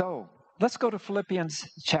 So let's go to Philippians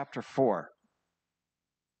chapter 4.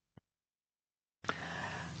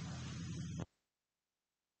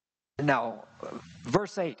 Now,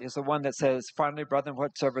 verse 8 is the one that says, "Finally, brethren,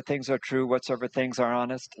 whatsoever things are true, whatsoever things are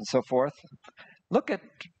honest," and so forth. Look at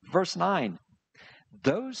verse 9.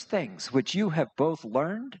 "Those things which you have both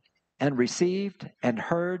learned and received and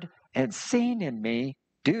heard and seen in me,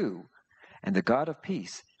 do, and the God of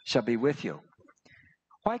peace shall be with you."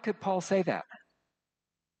 Why could Paul say that?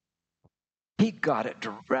 He got it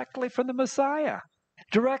directly from the Messiah.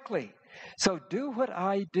 Directly. So do what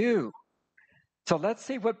I do. So let's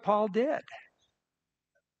see what Paul did.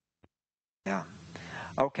 Yeah.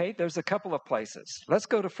 Okay, there's a couple of places. Let's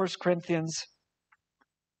go to 1 Corinthians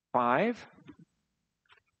 5.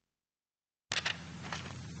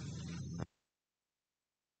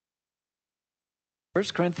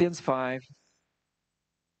 First Corinthians 5.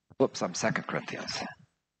 Whoops, I'm 2 Corinthians.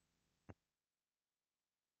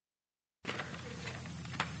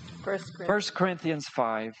 1 Corinthians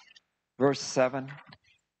 5, verse 7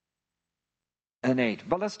 and 8.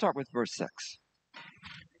 But let's start with verse 6.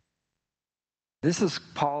 This is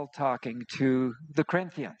Paul talking to the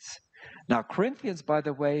Corinthians. Now, Corinthians, by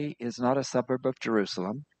the way, is not a suburb of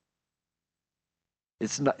Jerusalem.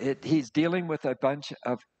 He's dealing with a bunch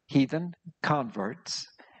of heathen converts,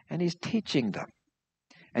 and he's teaching them.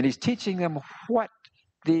 And he's teaching them what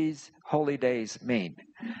these holy days mean.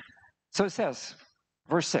 So it says,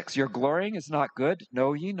 verse 6, your glorying is not good.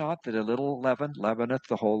 Know ye not that a little leaven leaveneth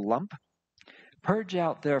the whole lump? Purge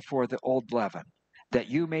out therefore the old leaven, that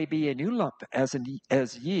you may be a new lump, as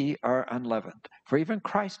ye are unleavened. For even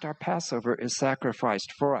Christ our Passover is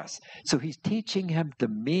sacrificed for us. So he's teaching him the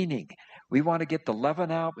meaning. We want to get the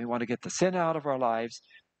leaven out. We want to get the sin out of our lives.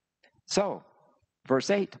 So, verse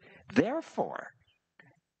 8, therefore,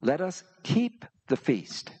 let us keep the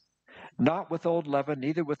feast, not with old leaven,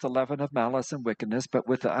 neither with the leaven of malice and wickedness, but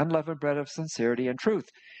with the unleavened bread of sincerity and truth.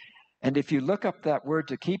 And if you look up that word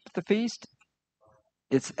to keep the feast,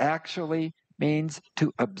 it actually means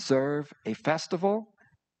to observe a festival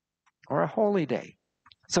or a holy day.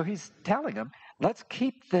 So he's telling them, let's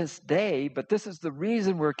keep this day, but this is the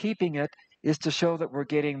reason we're keeping it, is to show that we're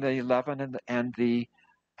getting the leaven and the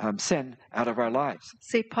sin out of our lives.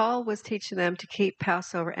 See, Paul was teaching them to keep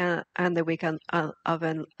Passover and the week of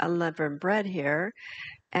unleavened bread here,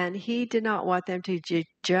 and he did not want them to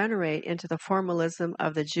degenerate into the formalism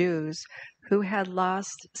of the Jews who had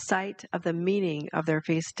lost sight of the meaning of their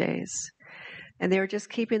feast days. And they were just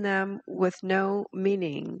keeping them with no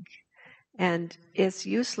meaning. And it's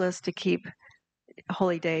useless to keep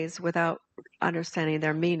holy days without understanding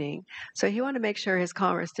their meaning. So he wanted to make sure his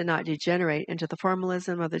converts did not degenerate into the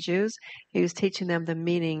formalism of the Jews. He was teaching them the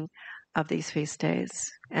meaning of these feast days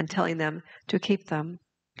and telling them to keep them.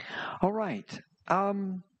 All right.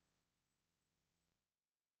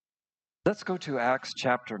 Let's go to Acts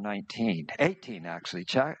chapter 18 actually.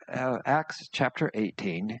 Acts chapter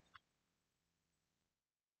 18.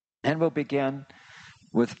 And we'll begin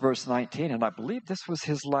with verse 19. And I believe this was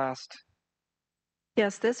his last.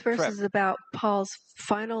 Yes, this verse trip. is about Paul's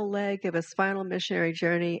final leg of his final missionary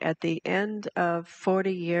journey at the end of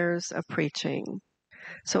 40 years of preaching.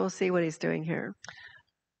 So we'll see what he's doing here.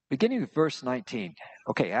 Beginning with verse 19.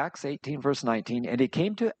 Okay, Acts 18, verse 19. And he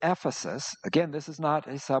came to Ephesus. Again, this is not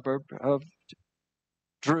a suburb of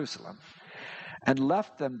Jerusalem. And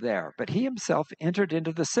left them there. But he himself entered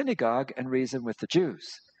into the synagogue and reasoned with the Jews.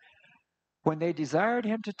 When they desired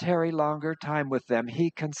him to tarry longer time with them, he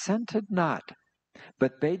consented not,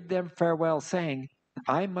 but bade them farewell, saying,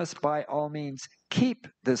 I must by all means keep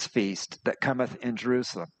this feast that cometh in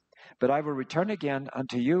Jerusalem. But I will return again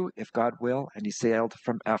unto you, if God will. And he sailed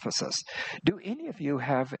from Ephesus. Do any of you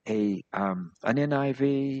have an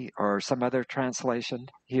NIV or some other translation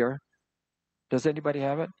here? Does anybody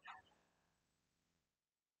have it?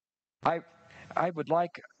 I would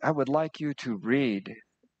like you to read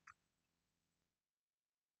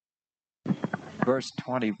verse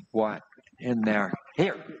 21 in there.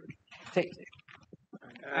 Here, take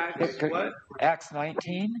Acts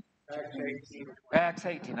 19. Acts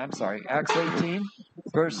 18. I'm sorry. Acts 18,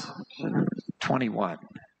 verse 21.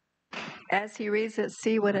 As he reads it,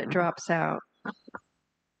 see what it drops out.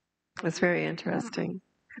 It's very interesting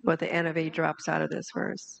what the NIV drops out of this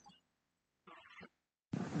verse.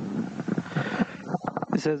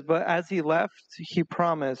 It says, but as he left, he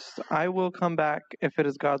promised, I will come back if it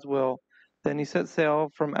is God's will. Then he set sail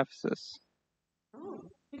from Ephesus.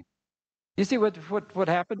 You see what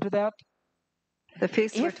happened to that? The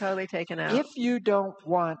feasts were totally taken out. If you don't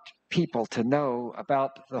want people to know about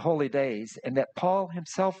the holy days and that Paul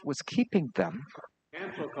himself was keeping them,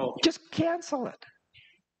 just cancel it.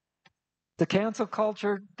 The cancel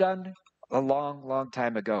culture done a long, long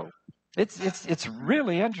time ago. It's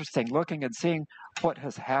really interesting looking and seeing what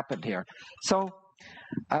has happened here. So,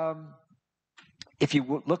 if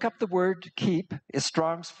you look up the word keep, it's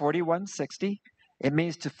Strong's 4160. It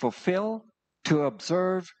means to fulfill, to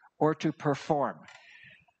observe, or to perform.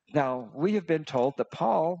 Now, we have been told that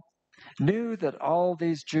Paul knew that all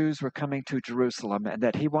these Jews were coming to Jerusalem and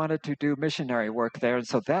that he wanted to do missionary work there, and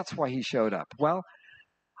so that's why he showed up. Well,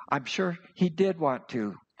 I'm sure he did want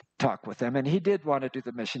to talk with them, and he did want to do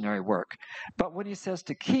the missionary work. But when he says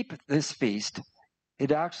to keep this feast,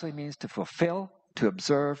 it actually means to fulfill, to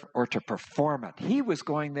observe, or to perform it. He was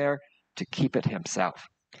going there to keep it himself.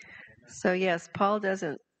 So yes, Paul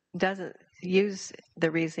doesn't use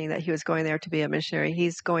the reasoning that he was going there to be a missionary.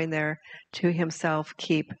 He's going there to himself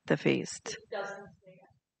keep the feast.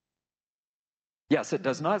 Yes, it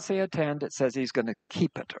does not say attend. It says he's going to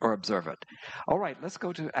keep it or observe it. All right, let's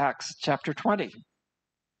go to Acts chapter 20.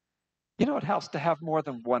 It helps to have more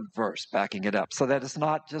than one verse backing it up so that it's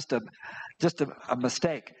not just a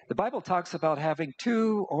mistake. The Bible talks about having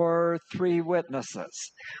 2 or 3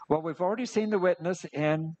 witnesses. Well, we've already seen the witness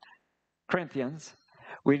in Corinthians.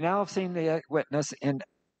 We now have seen the witness in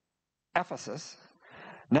Ephesus.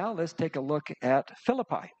 Now let's take a look at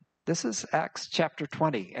Philippi. This is Acts chapter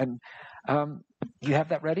 20. And you have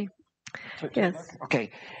that ready? Yes.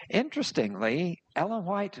 Okay. Interestingly, Ellen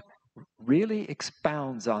White really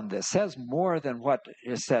expounds on this, says more than what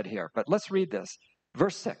is said here. But let's read this.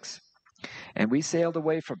 Verse 6. And we sailed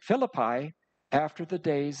away from Philippi after the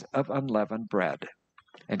days of unleavened bread,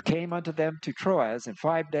 and came unto them to Troas in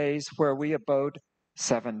 5 days, where we abode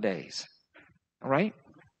 7 days. All right?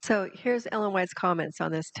 So here's Ellen White's comments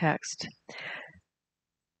on this text.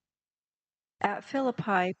 At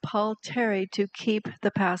Philippi, Paul tarried to keep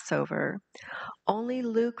the Passover. Only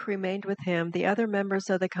Luke remained with him, the other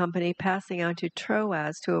members of the company passing on to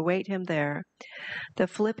Troas to await him there. The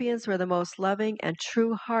Philippians were the most loving and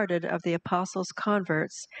true-hearted of the apostles'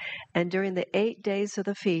 converts, and during the 8 days of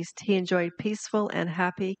the feast, he enjoyed peaceful and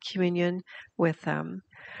happy communion with them.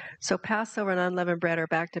 So Passover and unleavened bread are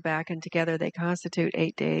back-to-back, and together they constitute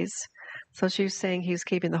 8 days. So she's saying he's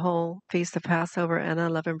keeping the whole feast of Passover and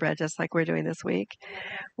unleavened bread, just like we're doing this week,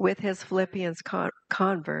 with his Philippians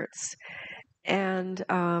converts. And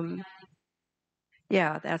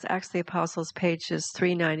that's Acts of the Apostles, pages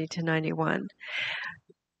 390 to 91.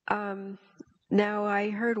 Now, I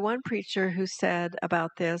heard one preacher who said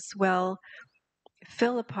about this, well,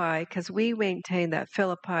 Philippi, because we maintain that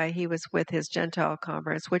Philippi, he was with his Gentile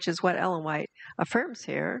converts, which is what Ellen White affirms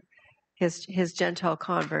here, his Gentile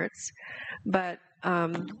converts. But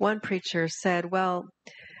one preacher said, well,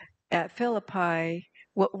 at Philippi,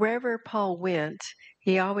 wherever Paul went,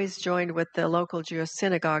 he always joined with the local Jewish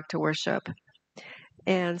synagogue to worship.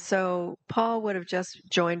 And so Paul would have just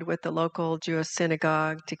joined with the local Jewish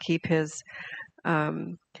synagogue to keep his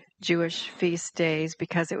Jewish feast days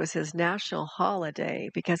because it was his national holiday,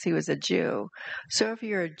 because he was a Jew. So if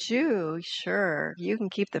you're a Jew, sure, you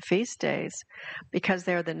can keep the feast days because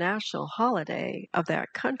they're the national holiday of that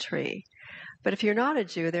country. But if you're not a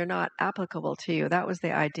Jew, they're not applicable to you. That was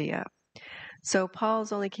the idea. So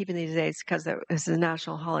Paul's only keeping these days because it was his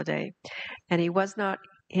national holiday. And he was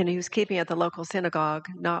keeping at the local synagogue,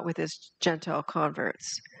 not with his Gentile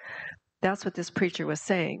converts. That's what this preacher was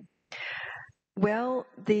saying. Well,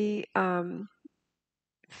 the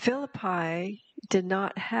Philippi did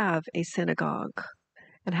not have a synagogue.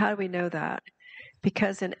 And how do we know that?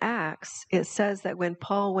 Because in Acts, it says that when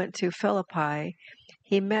Paul went to Philippi,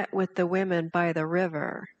 he met with the women by the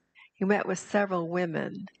river. He met with several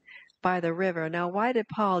women by the river. Now, why did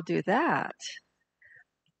Paul do that?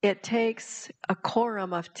 It takes a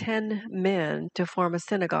quorum of 10 men to form a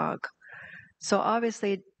synagogue. So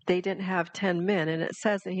obviously they didn't have 10 men, and it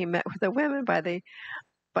says that he met with the women by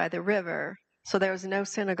the river. So there was no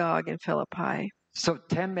synagogue in Philippi. So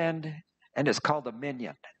 10 men, and it's called a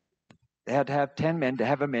minyan. They had to have 10 men to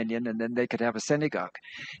have a minyan, and then they could have a synagogue.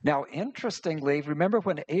 Now, interestingly, remember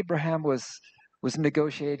when Abraham was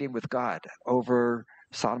negotiating with God over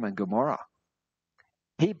Sodom and Gomorrah?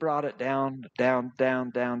 He brought it down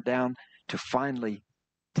to finally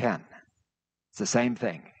 10. It's the same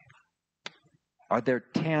thing. Are there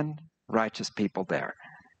 10 righteous people there?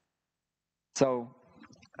 So,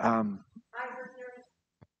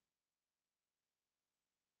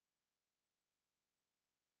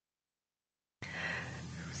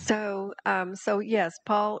 So yes,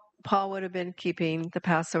 Paul would have been keeping the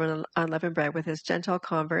Passover and unleavened bread with his Gentile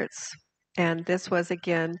converts, and this was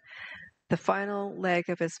again the final leg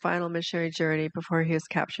of his final missionary journey before he was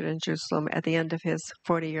captured in Jerusalem at the end of his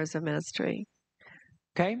 40 years of ministry.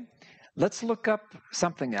 Okay, let's look up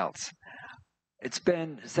something else. It's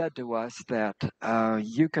been said to us that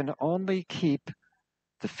you can only keep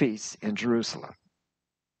the feasts in Jerusalem.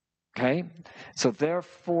 Okay, so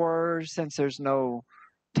therefore, since there's no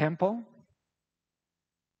temple,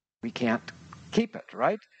 we can't keep it,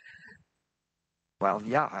 right? Well,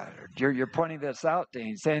 yeah, you're pointing this out,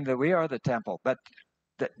 Dean, saying that we are the temple, but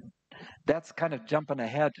that's kind of jumping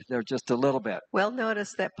ahead there just a little bit. Well,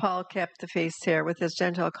 notice that Paul kept the feast here with his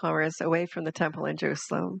Gentile converts away from the temple in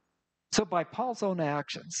Jerusalem. So by Paul's own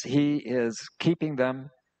actions, he is keeping them,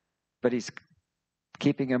 but he's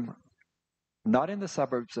keeping them not in the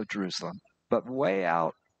suburbs of Jerusalem, but way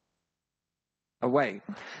out away.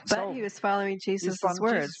 But he was following Jesus'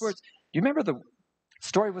 words. Do you remember the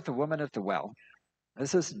story with the woman at the well?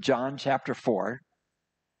 This is John chapter 4.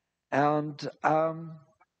 And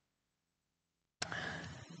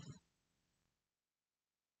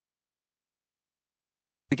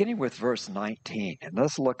beginning with verse 19, and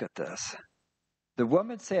let's look at this. The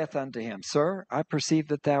woman saith unto him, Sir, I perceive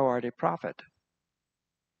that thou art a prophet.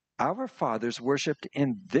 Our fathers worshipped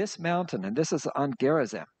in this mountain, and this is on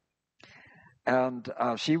Gerizim. And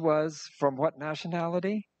she was from what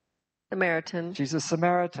nationality? Samaritan. She's a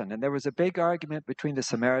Samaritan. And there was a big argument between the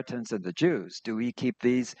Samaritans and the Jews. Do we keep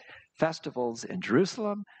these festivals in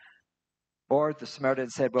Jerusalem? Or the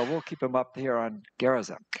Samaritans said, well, we'll keep them up here on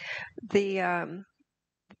Gerizim. The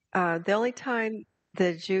only time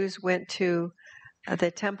the Jews went to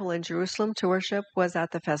the temple in Jerusalem to worship was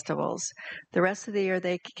at the festivals. The rest of the year,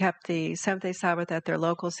 they kept the seventh-day Sabbath at their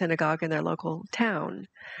local synagogue in their local town.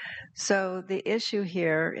 So the issue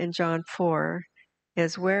here in John 4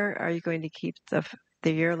 is, where are you going to keep the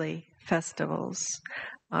yearly festivals?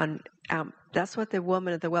 That's what the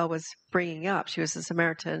woman at the well was bringing up. She was a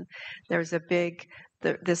Samaritan. There was a big,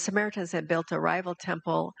 the Samaritans had built a rival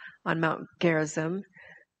temple on Mount Gerizim,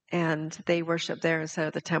 and they worshiped there instead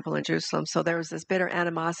of the temple in Jerusalem. So there was this bitter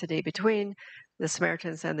animosity between the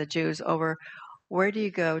Samaritans and the Jews over, where do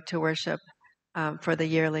you go to worship for the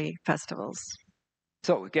yearly festivals?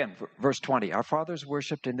 So again, verse 20, our fathers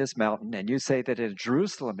worshipped in this mountain, and you say that in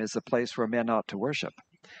Jerusalem is the place where men ought to worship.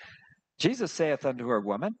 Jesus saith unto her,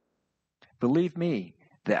 Woman, believe me,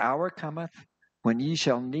 the hour cometh when ye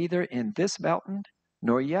shall neither in this mountain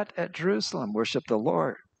nor yet at Jerusalem worship the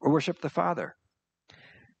Lord, or worship the Father.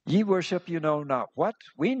 Ye worship you know not what.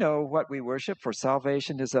 We know what we worship, for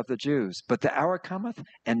salvation is of the Jews. But the hour cometh,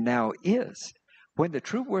 and now is, when the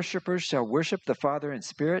true worshippers shall worship the Father in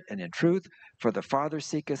spirit and in truth, for the Father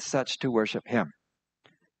seeketh such to worship him.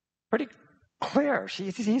 Pretty clear.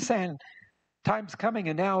 He's saying time's coming,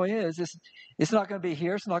 and now is. It's not going to be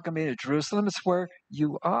here. It's not going to be in Jerusalem. It's where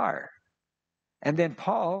you are. And then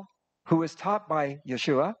Paul, who was taught by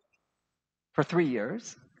Yeshua for 3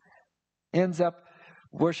 years, ends up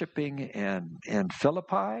worshiping in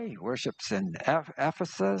Philippi. He worships in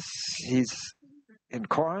Ephesus. He's in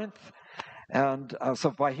Corinth. And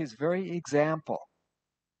so by his very example,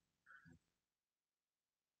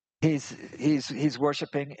 he's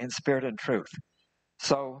worshiping in spirit and truth.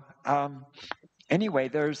 So anyway,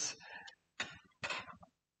 there's,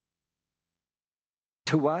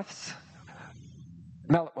 to us,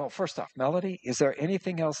 well, first off, Melody, is there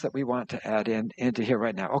anything else that we want to add into here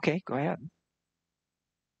right now? Okay, go ahead.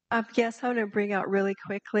 Yes, I want to bring out really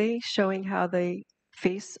quickly, showing how the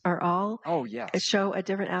feasts are all show a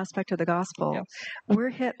different aspect of the gospel. Yes. We're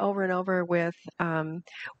hit over and over with, the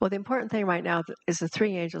important thing right now is the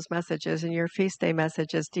three angels' messages, and your feast day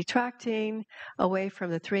message is detracting away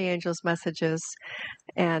from the three angels' messages.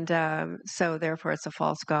 And so therefore it's a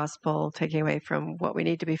false gospel, taking away from what we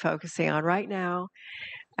need to be focusing on right now.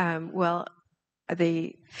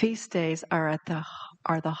 The feast days are the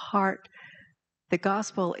heart. The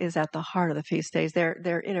gospel is at the heart of the feast days.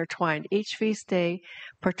 They're intertwined. Each feast day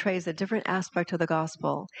portrays a different aspect of the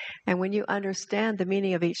gospel. And when you understand the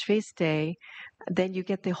meaning of each feast day, then you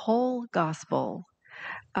get the whole gospel.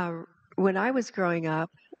 When I was growing up,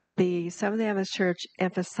 the Seventh-day Adventist Church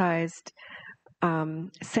emphasized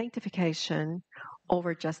sanctification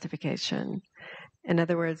over justification. In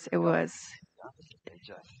other words, it was...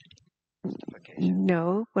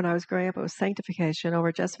 No, when I was growing up, it was sanctification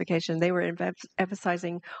over justification. They were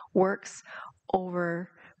emphasizing works over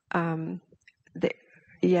and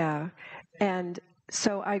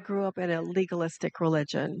so I grew up in a legalistic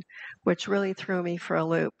religion, which really threw me for a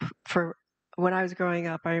loop. For when I was growing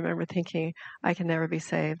up, I remember thinking, I can never be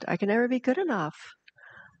saved. I can never be good enough.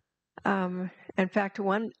 In fact,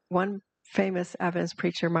 one famous Adventist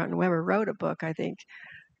preacher, Martin Weber, wrote a book, I think,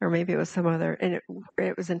 or maybe it was some other, and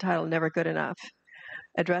it was entitled Never Good Enough,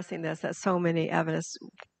 addressing this, that so many Adventists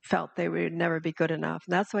felt they would never be good enough.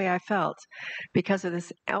 And that's the way I felt, because of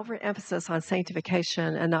this overemphasis on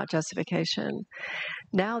sanctification and not justification.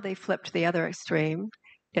 Now they flipped the other extreme.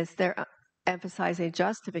 They're emphasizing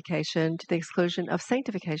justification to the exclusion of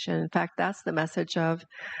sanctification. In fact, that's the message of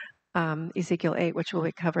Ezekiel 8, which we'll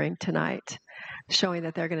be covering tonight, showing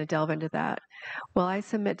that they're going to delve into that. Well, I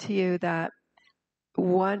submit to you that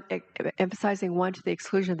emphasizing one to the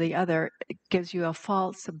exclusion of the other gives you a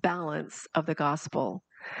false balance of the gospel.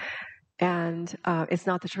 And it's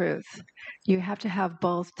not the truth. You have to have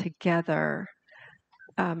both together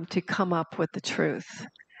to come up with the truth.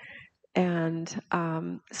 And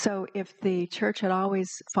so if the church had always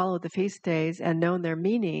followed the feast days and known their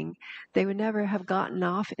meaning, they would never have gotten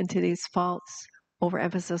off into these false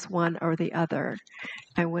overemphasis one or the other,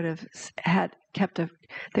 and would have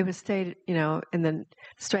they would have stayed, in the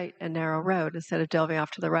straight and narrow road instead of delving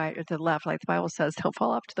off to the right or to the left. Like the Bible says, don't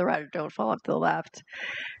fall off to the right or don't fall off to the left.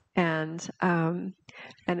 And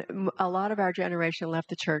a lot of our generation left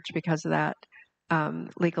the church because of that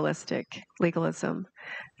legalism.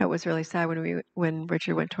 It was really sad when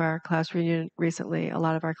Richard went to our class reunion recently. A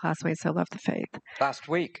lot of our classmates have left the faith. Last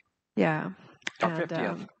week. Yeah. Our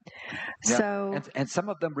 50th. So and some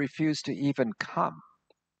of them refuse to even come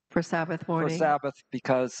for Sabbath morning. For Sabbath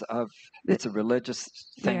because of it's a religious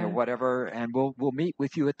thing or whatever, and we'll meet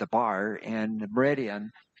with you at the bar in Meridian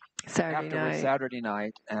Saturday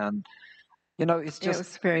night, and it's just it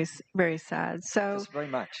was very, very sad. So just very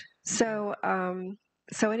much.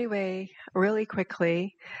 So anyway, really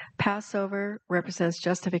quickly, Passover represents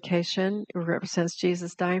justification. It represents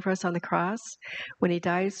Jesus dying for us on the cross. When he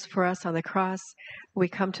dies for us on the cross, we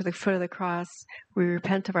come to the foot of the cross. We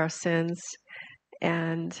repent of our sins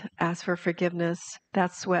and ask for forgiveness.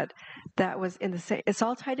 That was in the. It's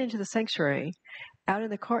all tied into the sanctuary. Out in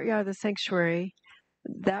the courtyard of the sanctuary,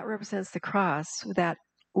 that represents the cross.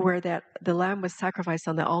 Where the lamb was sacrificed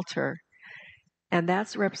on the altar. And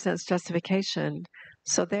that represents justification.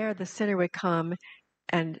 So there the sinner would come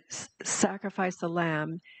and sacrifice the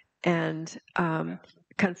lamb and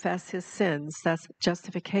confess his sins. That's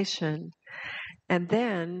justification. And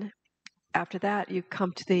then after that, you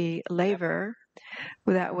come to the laver.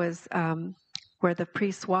 That was where the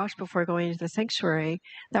priests washed before going into the sanctuary.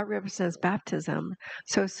 That represents baptism.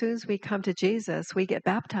 So as soon as we come to Jesus, we get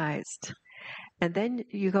baptized. And then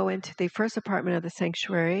you go into the first apartment of the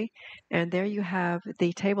sanctuary, and there you have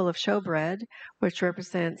the table of showbread, which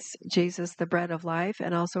represents Jesus, the bread of life,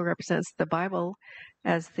 and also represents the Bible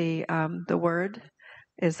as the Word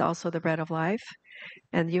is also the bread of life.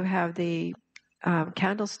 And you have the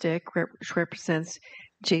candlestick, which represents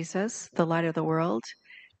Jesus, the light of the world.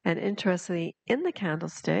 And interestingly, in the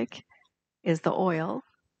candlestick is the oil,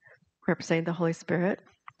 representing the Holy Spirit.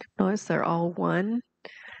 Notice they're all one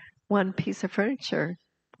piece of furniture,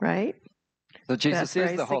 right? So Jesus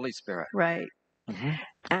is the Holy Spirit. Right. Mm-hmm.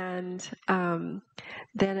 And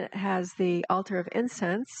then it has the altar of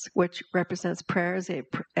incense, which represents prayer as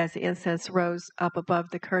the incense rose up above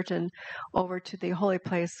the curtain over to the holy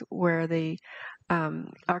place where the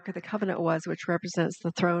Ark of the Covenant was, which represents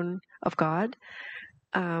the throne of God.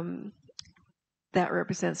 That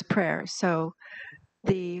represents prayer. So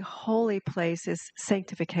the holy place is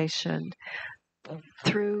sanctification.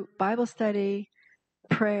 Through Bible study,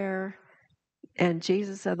 prayer, and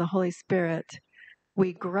Jesus and the Holy Spirit,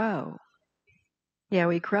 we grow. Yeah,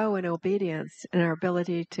 we grow in obedience and our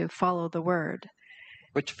ability to follow the Word.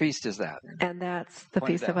 Which feast is that? And that's the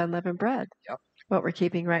Feast of Unleavened Bread, what we're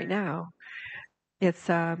keeping right now. It's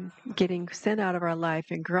getting sin out of our life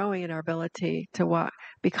and growing in our ability to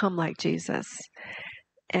become like Jesus.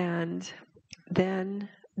 And then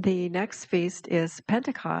the next feast is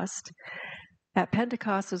Pentecost. At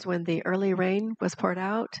Pentecost is when the early rain was poured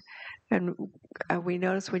out, and we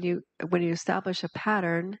notice when you establish a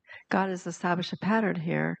pattern, God has established a pattern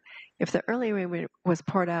here. If the early rain was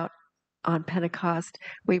poured out on Pentecost,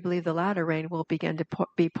 we believe the latter rain will begin to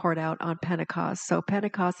be poured out on Pentecost. So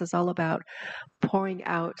Pentecost is all about pouring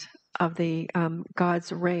out of the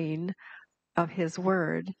God's rain of His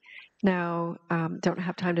Word. Now, don't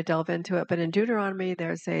have time to delve into it, but in Deuteronomy,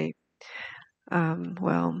 there's a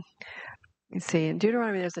in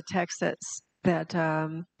Deuteronomy, there's a text that I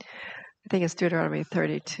think it's Deuteronomy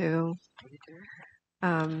 32.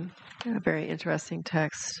 A very interesting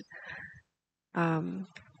text. You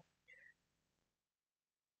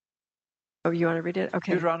want to read it?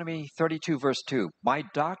 Okay. Deuteronomy 32, verse 2. My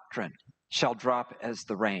doctrine shall drop as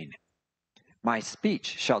the rain. My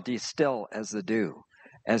speech shall distill as the dew,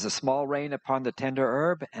 as a small rain upon the tender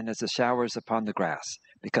herb, and as the showers upon the grass.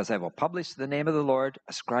 Because I will publish the name of the Lord,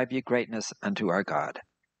 ascribe ye greatness unto our God.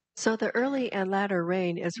 So the early and latter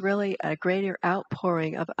rain is really a greater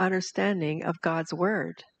outpouring of understanding of God's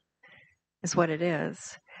Word, is what it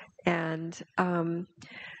is. And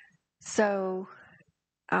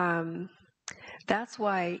that's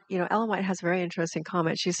why, Ellen White has a very interesting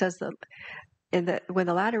comment. She says that when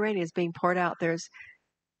the latter rain is being poured out,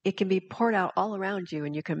 it can be poured out all around you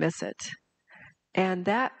and you can miss it. And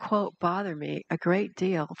that quote bothered me a great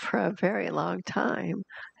deal for a very long time.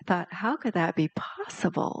 I thought, how could that be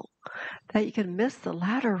possible? That you can miss the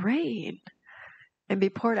latter rain and be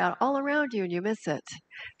poured out all around you and you miss it?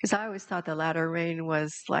 Because I always thought the latter rain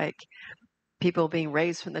was like people being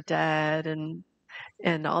raised from the dead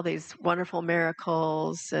and all these wonderful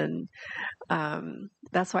miracles. And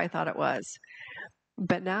that's what I thought it was.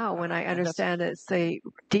 But now when I understand it's a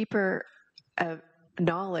deeper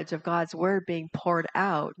knowledge of God's Word being poured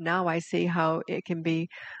out, now I see how it can be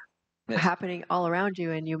happening all around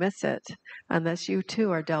you and you miss it unless you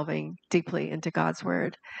too are delving deeply into God's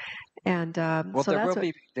word. And Well, so that's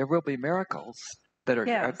what. there will be miracles that are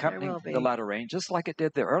Yes, there accompanying will be. the latter rain, just like it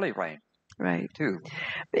did the early rain, Right. too.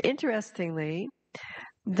 But interestingly,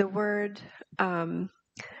 the word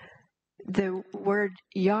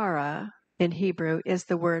yara in Hebrew is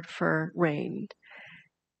the word for rain,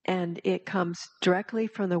 and it comes directly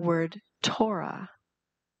from the word Torah.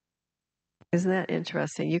 Isn't that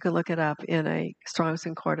interesting? You can look it up in a Strong's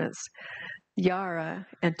Concordance. Yara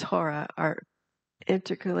and Torah are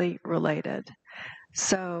intricately related.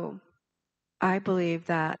 So I believe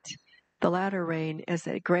that the latter rain is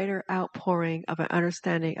a greater outpouring of an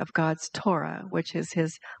understanding of God's Torah, which is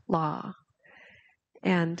His law.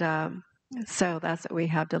 And so that's what we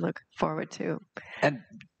have to look forward to. And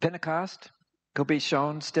Pentecost could be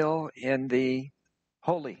shown still in the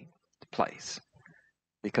holy place,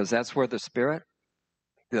 because that's where the Spirit,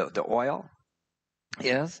 the oil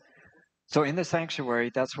is. So in the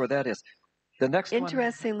sanctuary, that's where that is. The next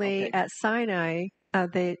Interestingly, one, okay. at Sinai,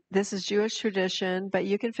 this is Jewish tradition, but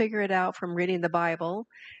you can figure it out from reading the Bible.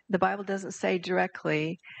 The Bible doesn't say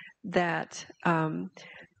directly that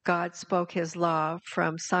God spoke His law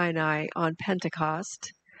from Sinai on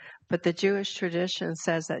Pentecost, but the Jewish tradition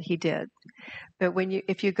says that He did. But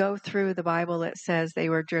if you go through the Bible, it says they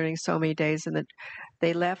were journeying so many days, and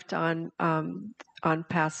they left on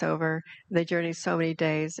Passover. And they journeyed so many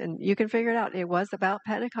days, and you can figure it out. It was about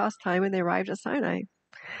Pentecost time when they arrived at Sinai.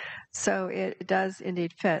 So it does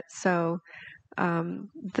indeed fit. So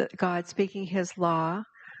God speaking His law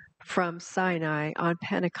from Sinai on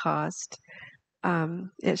Pentecost,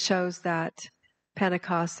 it shows that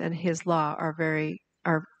Pentecost and His law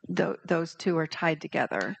those two are tied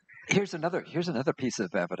together. Here's another piece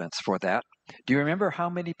of evidence for that. Do you remember how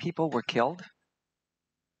many people were killed?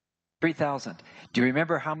 3,000. Do you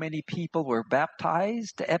remember how many people were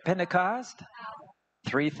baptized at Pentecost?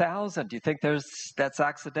 3,000. Do you think that's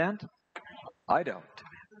accident? I don't.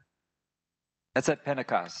 That's at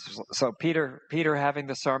Pentecost. So Peter having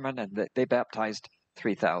the sermon, and they baptized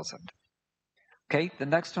 3,000. Okay, the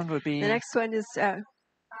next one would be... The next one is...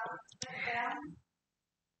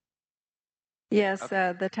 Yes,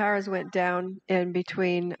 okay. the towers went down in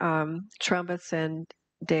between trumpets and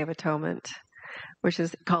Day of Atonement, which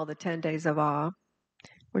is called the 10 Days of Awe,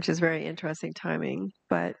 which is very interesting timing.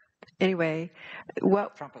 But anyway,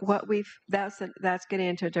 that's getting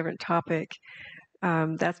into a different topic.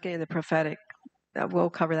 That's getting the prophetic. We'll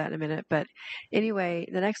cover that in a minute. But anyway,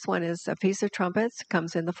 the next one is a Feast of Trumpets,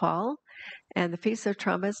 comes in the fall. And the Feast of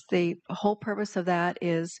Trumpets, the whole purpose of that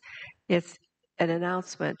is it's an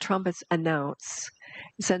announcement. Trumpets announce.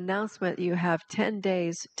 It's an announcement. You have 10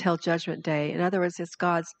 days till Judgment Day. In other words, it's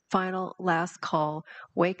God's final, last call.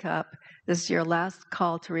 Wake up. This is your last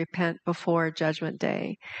call to repent before Judgment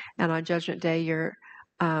Day. And on Judgment Day,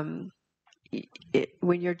 when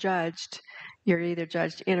you're judged, you're either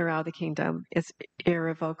judged in or out of the kingdom. It's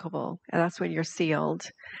irrevocable. And that's when you're sealed.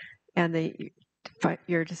 And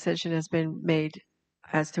your decision has been made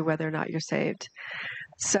as to whether or not you're saved.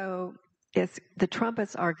 So the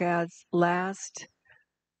trumpets are God's last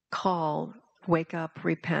call. Wake up,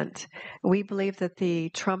 repent. We believe that the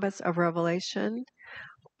trumpets of Revelation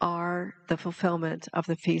are the fulfillment of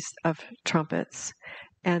the Feast of Trumpets,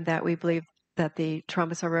 and that we believe that the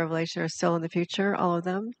trumpets of Revelation are still in the future, all of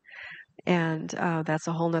them. And that's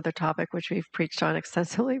a whole nother topic which we've preached on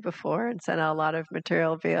extensively before and sent out a lot of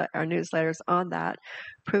material via our newsletters on that,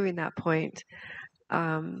 proving that point.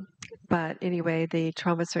 But anyway, the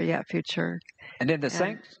trumpets are yet future. And in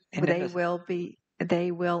the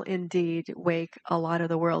they will indeed wake a lot of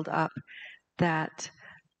the world up that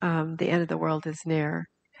the end of the world is near.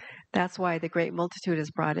 That's why the great multitude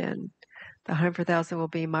is brought in. The 100,000 will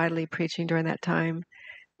be mightily preaching during that time,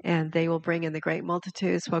 and they will bring in the great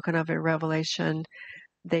multitude spoken of in Revelation.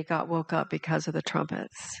 They got woke up because of the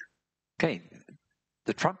trumpets. Okay,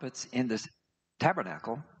 the trumpets in this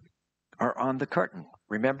tabernacle are on the curtain.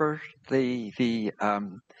 Remember, the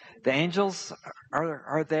angels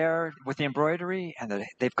are there with the embroidery, and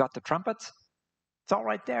they've got the trumpets. It's all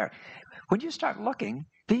right there. When you start looking,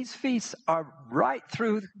 these feasts are right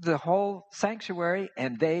through the whole sanctuary,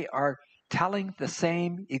 and they are telling the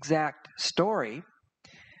same exact story,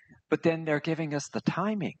 but then they're giving us the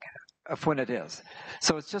timing of when it is.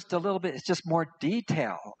 So it's just a little bit, it's just more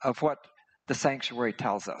detail of what the sanctuary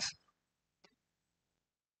tells us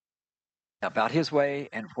about His way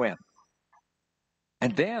and when.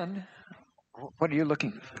 And then, what are you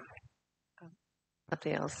looking for?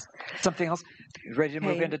 Something else. Something else? Ready to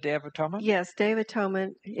move into Day of Atonement? Yes, Day of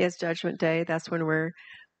Atonement is Judgment Day. That's when we're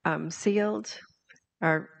sealed.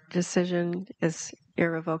 Our decision is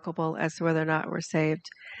irrevocable as to whether or not we're saved.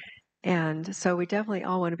 And so we definitely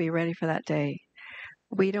all want to be ready for that day.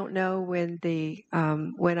 We don't know when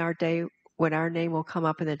our name will come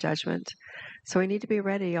up in the judgment. So we need to be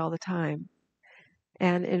ready all the time.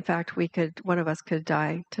 And in fact, one of us could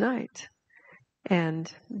die tonight.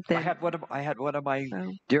 And then I had one of my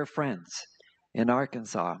dear friends in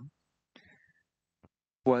Arkansas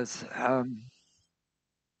was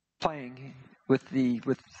playing with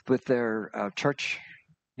their church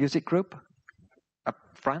music group up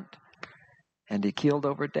front, and he keeled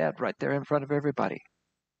over dead right there in front of everybody.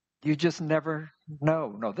 You just never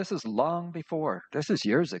know. No, this is long before. This is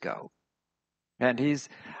years ago. And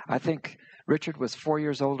I think Richard was 4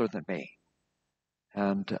 years older than me,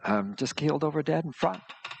 and just keeled over dead in front,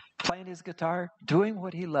 playing his guitar, doing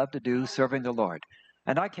what he loved to do, serving the Lord.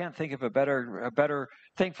 And I can't think of a better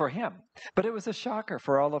thing for him. But it was a shocker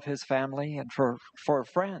for all of his family and for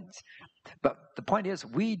friends. But the point is,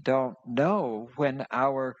 we don't know when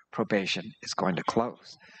our probation is going to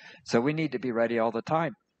close. So we need to be ready all the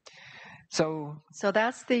time. So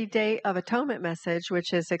that's the Day of Atonement message,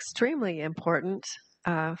 which is extremely important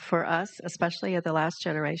for us, especially of the last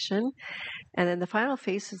generation. And then the final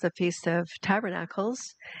feast is the Feast of Tabernacles.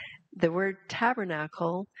 The word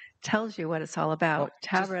tabernacle tells you what it's all about,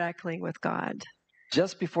 tabernacling with God.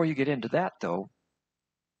 Just before you get into that, though,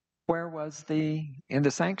 in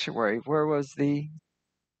the sanctuary, where was the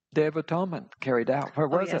Day of Atonement carried out? Where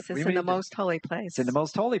was it? It's in the most holy place. It's in the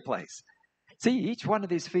most holy place. See, each one of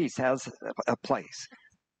these feasts has a place.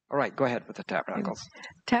 All right, go ahead with the tabernacles.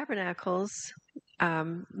 Tabernacles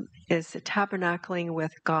is tabernacling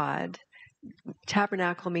with God.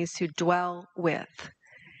 Tabernacle means to dwell with.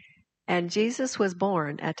 And Jesus was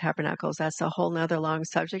born at tabernacles. That's a whole nother long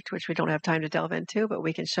subject, which we don't have time to delve into, but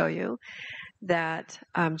we can show you that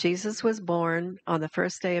Jesus was born on the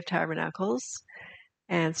first day of tabernacles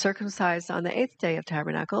and circumcised on the 8th day of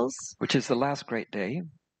tabernacles. Which is the last great day.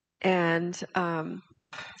 And the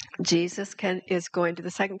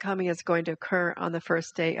second coming is going to occur on the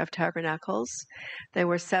first day of tabernacles. There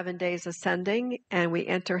were 7 days ascending, and we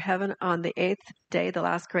enter heaven on the 8th day, the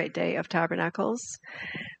last great day of tabernacles.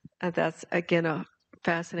 That's, again, a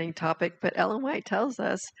fascinating topic. But Ellen White tells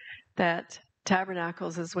us that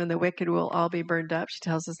tabernacles is when the wicked will all be burned up. She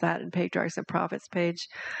tells us that in Patriarchs and Prophets, page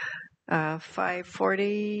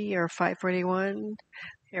 540 or 541.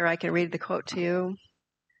 Here, I can read the quote to you.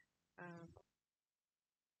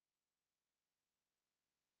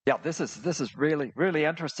 Yeah, this is really, really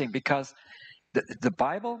interesting, because the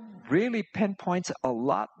Bible really pinpoints a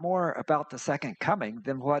lot more about the second coming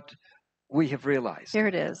than what we have realized. Here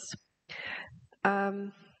it is.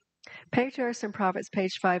 Patriarchs and Prophets,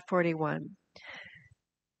 page 541.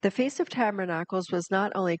 The Feast of Tabernacles was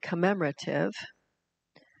not only commemorative,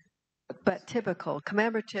 but typical.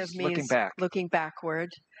 Commemorative means looking backward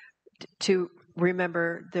to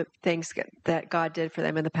remember the things that God did for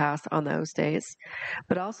them in the past on those days,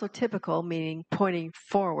 but also typical, meaning pointing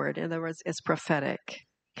forward. In other words, it's prophetic.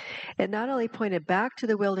 It not only pointed back to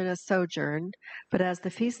the wilderness sojourn, but as the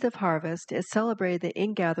Feast of Harvest, it celebrated the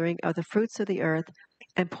ingathering of the fruits of the earth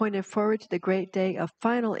and pointed forward to the great day of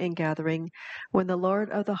final ingathering, when the Lord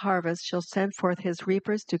of the harvest shall send forth his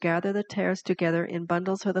reapers to gather the tares together in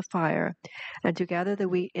bundles for the fire, and to gather the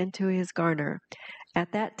wheat into his garner.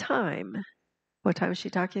 At that time, what time is she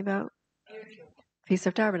talking about? Feast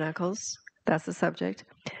of Tabernacles. That's the subject.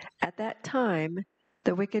 At that time,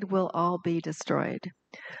 the wicked will all be destroyed.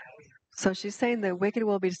 So she's saying the wicked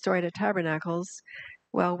will be destroyed at tabernacles.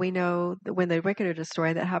 Well, we know that when the wicked are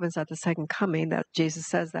destroyed, that happens at the second coming. That Jesus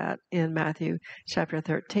says that in Matthew chapter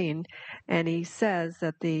 13. And he says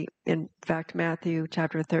that in fact, Matthew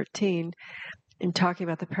chapter 13, in talking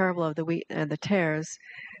about the parable of the wheat and the tares,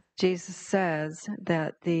 Jesus says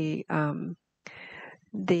that the end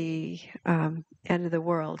of the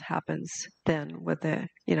world happens then with the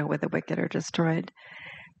wicked are destroyed.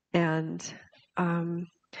 And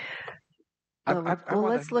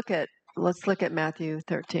let's look at Matthew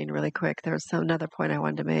 13 really quick. There's another point I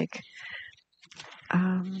wanted to make.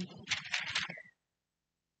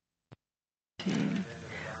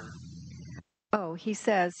 He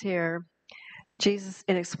says here, Jesus,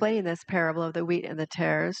 in explaining this parable of the wheat and the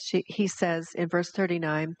tares, he says in verse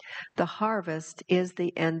 39, the harvest is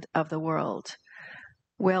the end of the world.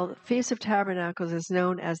 Well, the Feast of Tabernacles is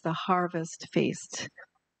known as the harvest feast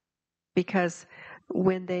because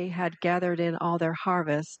when they had gathered in all their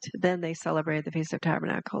harvest, then they celebrated the Feast of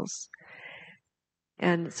Tabernacles.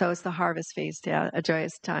 And so it's the harvest feast, a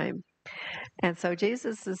joyous time. And so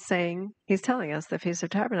Jesus is saying, he's telling us the Feast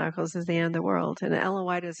of Tabernacles is the end of the world. And Ellen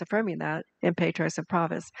White is affirming that in Patriarchs of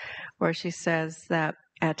Provis, where she says that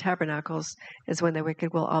at Tabernacles is when the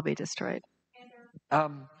wicked will all be destroyed. I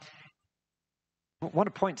want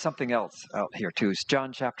to point something else out here too. It's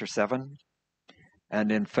John chapter 7.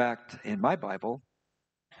 And in fact, in my Bible,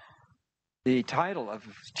 the title of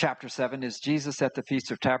chapter 7 is Jesus at the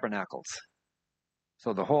Feast of Tabernacles.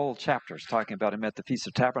 So the whole chapter is talking about him at the Feast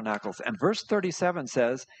of Tabernacles. And verse 37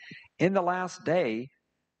 says, in the last day,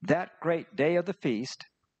 that great day of the feast,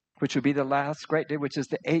 which would be the last great day, which is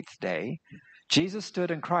the 8th day, Jesus stood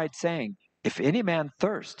and cried, saying, if any man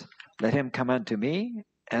thirst, let him come unto me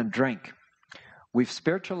and drink. We've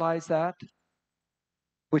spiritualized that,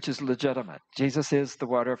 which is legitimate. Jesus is the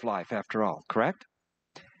water of life, after all, correct?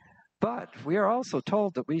 But we are also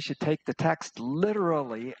told that we should take the text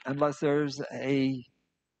literally unless there's an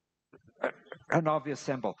obvious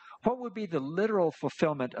symbol. What would be the literal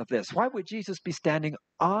fulfillment of this? Why would Jesus be standing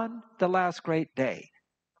on the last great day?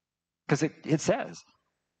 Because it says,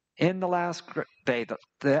 in the last day,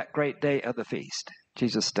 that great day of the feast,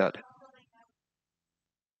 Jesus stood.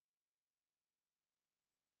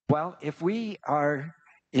 Well, if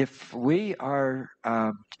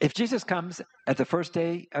Jesus comes at the first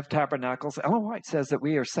day of Tabernacles, Ellen White says that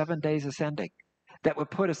we are 7 days ascending. That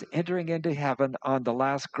would put us entering into heaven on the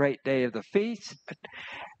last great day of the feast,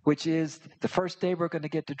 which is the first day we're going to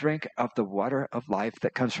get to drink of the water of life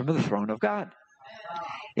that comes from the throne of God.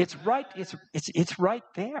 It's right. It's right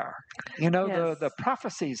there. You know, Yes. the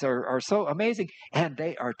prophecies are so amazing, and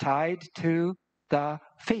they are tied to the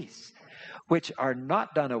feasts, which are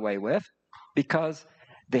not done away with because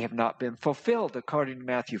they have not been fulfilled according to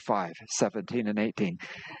Matthew 5:17 and 18.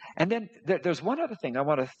 And then there's one other thing I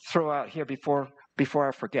want to throw out here before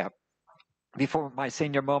I forget, before my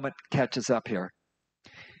senior moment catches up here.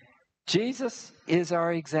 Jesus is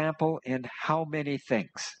our example in how many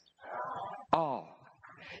things? All.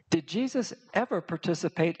 Did Jesus ever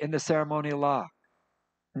participate in the ceremonial law?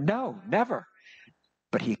 No, never.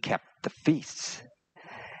 But he kept the feasts.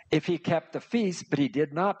 If he kept the feasts, but he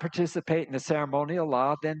did not participate in the ceremonial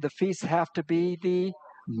law, then the feasts have to be the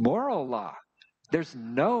moral law. There's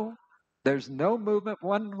no movement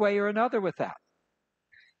one way or another with that.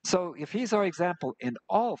 So if he's our example in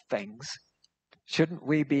all things, shouldn't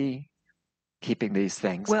we be keeping these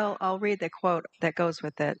things? Well, I'll read the quote that goes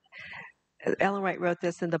with it. Ellen White wrote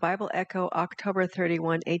this in the Bible Echo, October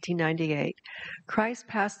 31, 1898. Christ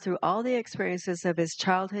passed through all the experiences of his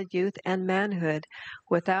childhood, youth, and manhood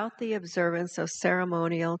without the observance of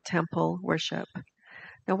ceremonial temple worship.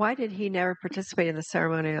 Now, why did he never participate in the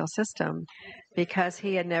ceremonial system? Because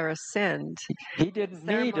he had never sinned. He didn't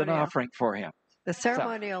need an offering for him. The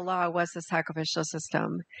ceremonial law was the sacrificial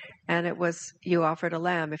system, and it was you offered a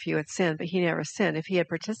lamb if you had sinned, but he never sinned. If he had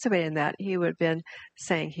participated in that, he would have been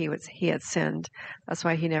saying he had sinned. That's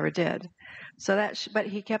why he never did. So but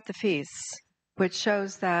he kept the feasts, which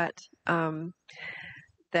shows that he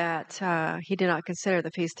did not consider the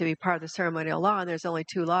feast to be part of the ceremonial law. And there's only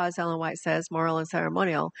two laws, Ellen White says, moral and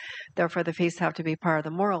ceremonial. Therefore, the feasts have to be part of the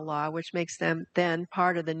moral law, which makes them then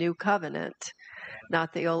part of the new covenant.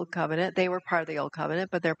 Not the old covenant. They were part of the old covenant,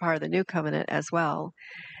 but they're part of the new covenant as well.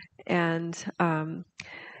 And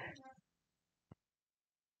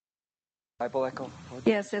Bible Echo?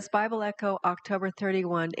 yes, it's Bible Echo, October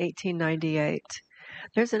 31, 1898.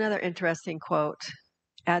 There's another interesting quote.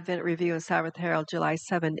 Advent Review and Sabbath Herald, July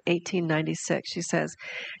 7, 1896. She says,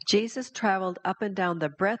 Jesus traveled up and down the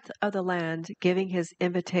breadth of the land, giving his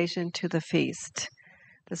invitation to the feast.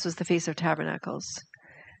 This was the Feast of Tabernacles.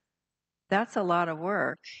 That's a lot of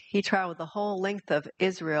work. He traveled the whole length of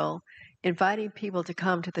Israel, inviting people to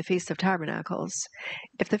come to the Feast of Tabernacles.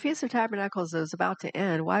 If the Feast of Tabernacles was about to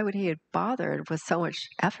end, why would he have bothered with so much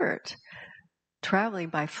effort, traveling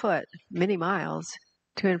by foot many miles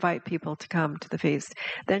to invite people to come to the feast?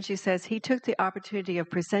 Then she says he took the opportunity of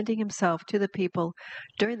presenting himself to the people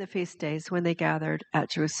during the feast days when they gathered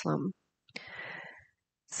at Jerusalem.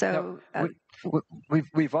 So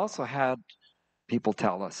we've also had people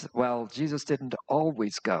tell us, well, Jesus didn't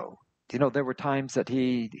always go. You know, there were times that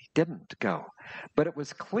he didn't go. But it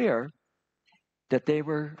was clear that they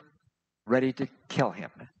were ready to kill him.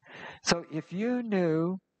 So if you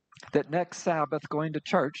knew that next Sabbath going to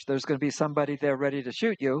church, there's going to be somebody there ready to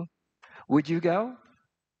shoot you, would you go?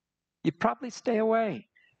 You'd probably stay away.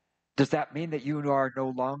 Does that mean that you are no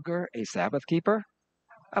longer a Sabbath keeper?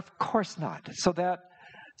 Of course not. So that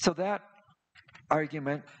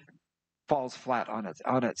argument falls flat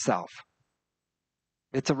on itself.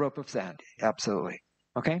 It's a rope of sand, absolutely.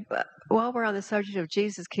 Okay? While we're on the subject of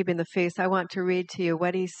Jesus keeping the feast, I want to read to you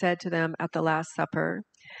what he said to them at the Last Supper.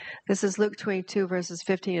 This is Luke 22, verses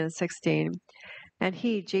 15 and 16. And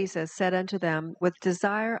he, Jesus, said unto them, With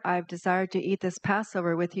desire I have desired to eat this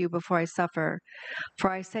Passover with you before I suffer.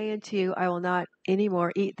 For I say unto you, I will not any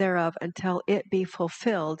more eat thereof until it be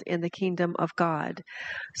fulfilled in the kingdom of God.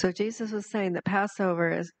 So Jesus was saying that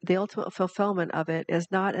Passover is the ultimate fulfillment of it is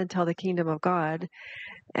not until the kingdom of God.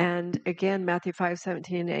 And again, Matthew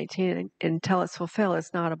 5:17 and 18, until it's fulfilled,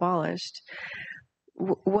 it's not abolished.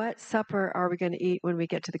 What supper are we going to eat when we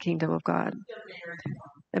get to the kingdom of God?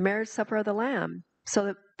 The marriage supper of the Lamb. So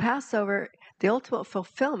the Passover, the ultimate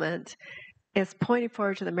fulfillment, is pointing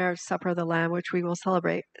forward to the marriage supper of the Lamb, which we will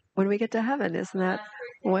celebrate when we get to heaven. Isn't that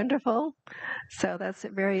wonderful? So that's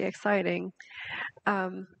very exciting.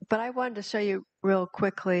 But I wanted to show you real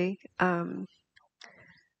quickly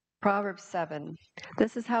Proverbs 7.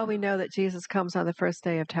 This is how we know that Jesus comes on the first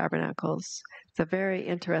day of Tabernacles. It's a very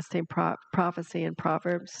interesting prophecy in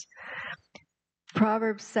Proverbs.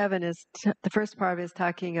 Proverbs 7 is the first part is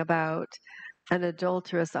talking about an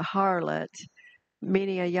adulteress, a harlot,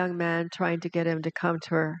 meeting a young man trying to get him to come to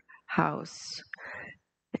her house.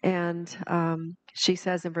 And she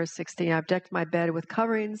says in verse 16, I've decked my bed with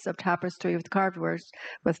coverings of tapestry with carved works,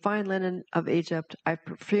 with fine linen of Egypt. I've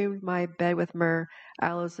perfumed my bed with myrrh,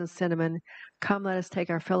 aloes, and cinnamon. Come, let us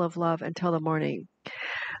take our fill of love until the morning.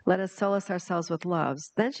 Let us solace ourselves with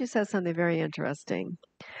loves. Then she says something very interesting.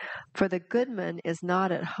 For the goodman is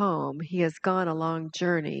not at home. He has gone a long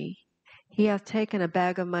journey. He hath taken a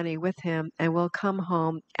bag of money with him and will come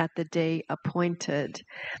home at the day appointed.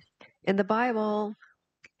 In the Bible,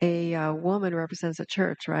 a woman represents a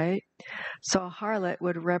church, right? So a harlot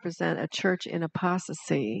would represent a church in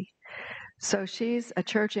apostasy. So she's a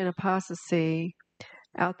church in apostasy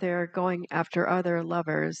out there going after other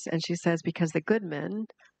lovers. And she says, because the goodman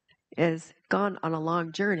is gone on a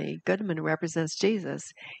long journey. Goodman represents Jesus.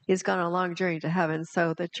 He's gone on a long journey to heaven.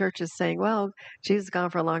 So the church is saying, well, Jesus is gone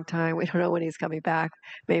for a long time. We don't know when he's coming back.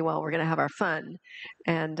 Meanwhile, we're going to have our fun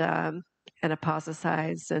and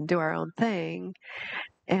apostatize and do our own thing.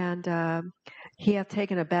 And he hath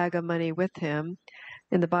taken a bag of money with him.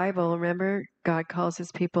 In the Bible, remember, God calls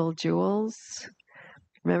his people jewels.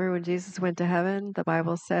 Remember when Jesus went to heaven, the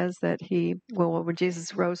Bible says that when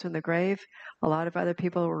Jesus rose from the grave, a lot of other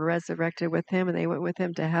people were resurrected with him and they went with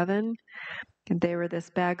him to heaven. And they were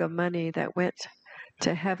this bag of money that went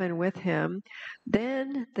to heaven with him.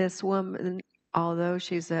 Then this woman, although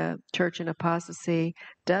she's a church in apostasy,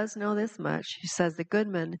 does know this much. She says the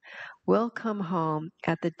goodman will come home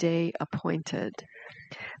at the day appointed.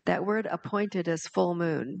 That word appointed is full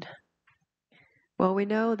moon. Well, we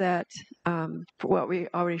know that what we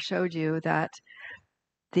already showed you, that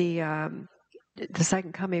the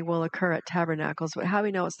second coming will occur at Tabernacles. But how do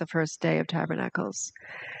we know it's the first day of Tabernacles?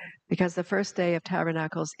 Because the first day of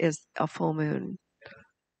Tabernacles is a full moon.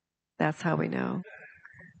 That's how we know.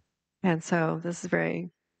 And so this is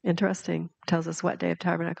very interesting. Tells us what day of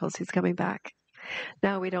Tabernacles he's coming back.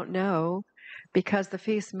 Now we don't know because the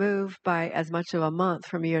feasts move by as much of a month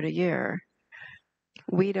from year to year.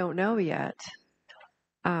 We don't know yet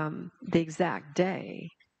the exact day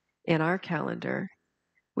in our calendar.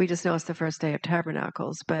 We just know it's the first day of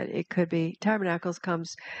Tabernacles, but it could be Tabernacles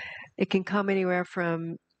it can come anywhere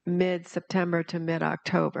from mid-September to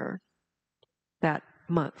mid-October, that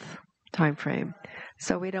month time frame.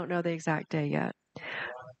 So we don't know the exact day yet.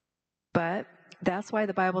 But that's why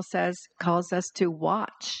the Bible calls us to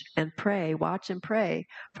watch and pray,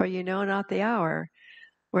 for you know not the hour.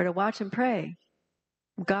 We're to watch and pray.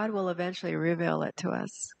 God will eventually reveal it to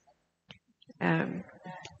us.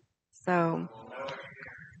 So,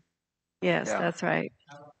 yes, Yeah. that's right.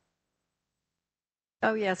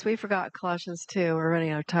 Oh, yes, we forgot Colossians 2. We're running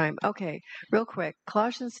out of time. Okay, real quick.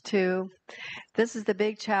 Colossians 2, this is the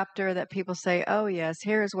big chapter that people say, oh, yes,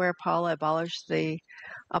 here's where Paul abolished the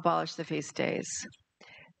feast days.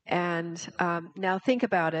 And now think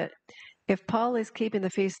about it. If Paul is keeping the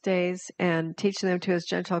feast days and teaching them to his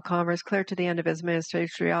Gentile converts clear to the end of his ministry,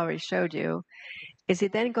 which we already showed you, is he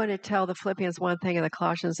then going to tell the Philippians one thing and the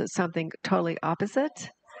Colossians it's something totally opposite?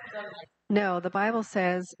 No, the Bible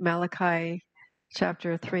says, Malachi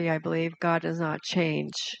chapter 3, I believe, God does not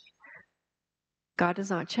change. God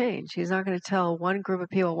does not change. He's not going to tell one group of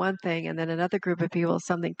people one thing and then another group of people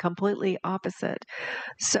something completely opposite.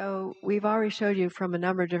 So we've already showed you from a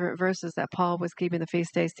number of different verses that Paul was keeping the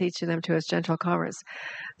feast days, teaching them to his Gentile converts.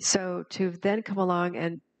 So to then come along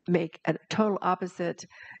and make a total opposite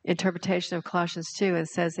interpretation of Colossians 2 and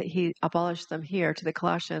says that he abolished them here to the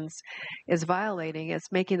Colossians is violating.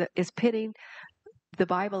 It's pitting the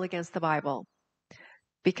Bible against the Bible.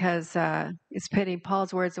 because it's pitting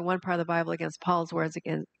Paul's words in one part of the Bible against Paul's words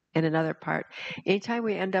in another part. Anytime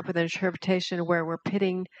we end up with an interpretation where we're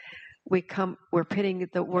pitting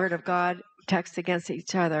the Word of God text against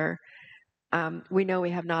each other, we know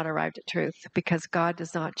we have not arrived at truth, because God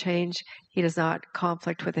does not change. He does not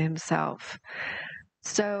conflict with himself.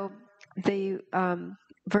 So the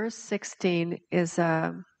verse 16 is,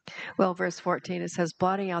 verse 14, it says,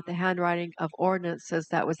 blotting out the handwriting of ordinances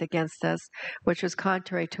that was against us, which was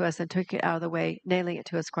contrary to us, and took it out of the way, nailing it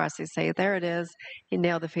to his cross. They say, there it is. He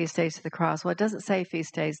nailed the feast days to the cross. Well, it doesn't say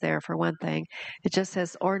feast days there, for one thing. It just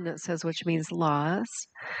says ordinances, which means laws.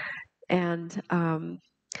 And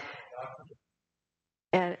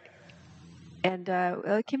it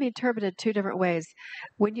can be interpreted two different ways.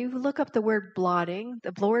 When you look up the word blotting,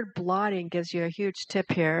 the word blotting gives you a huge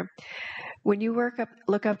tip here. When you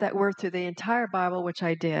look up that word through the entire Bible, which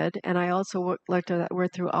I did, and I also looked at that word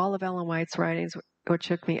through all of Ellen White's writings, which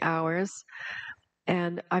took me hours,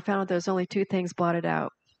 and I found there's only two things blotted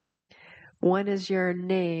out. One is your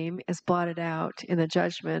name is blotted out in the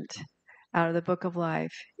judgment out of the book of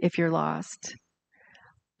life if you're lost.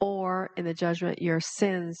 Or in the judgment, your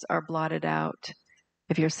sins are blotted out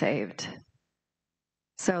if you're saved.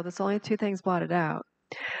 So there's only two things blotted out.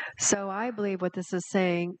 So I believe what this is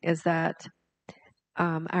saying is that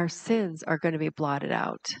our sins are going to be blotted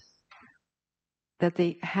out. That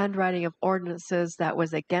the handwriting of ordinances that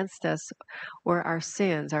was against us were our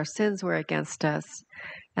sins. Our sins were against us.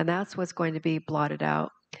 And that's what's going to be blotted out.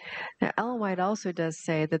 Now, Ellen White also does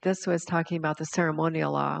say that this was talking about the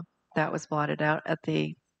ceremonial law that was blotted out at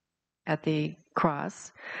the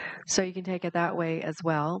cross. So you can take it that way as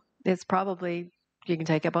well. It's probably, you can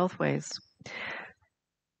take it both ways.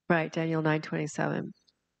 Right, Daniel 9:27.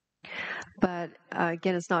 But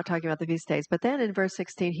again, it's not talking about the feast days. But then in verse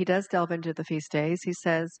 16, he does delve into the feast days. He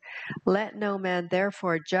says, let no man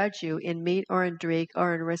therefore judge you in meat or in drink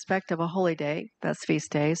or in respect of a holy day, that's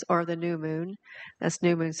feast days, or the new moon, that's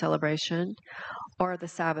new moon celebration, or the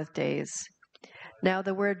Sabbath days. Now,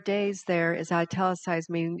 the word days there is italicized,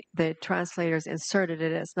 meaning the translators inserted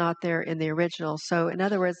it. It's not there in the original. So, in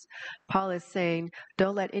other words, Paul is saying,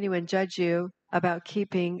 don't let anyone judge you about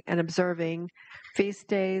keeping and observing feast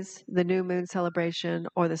days, the new moon celebration,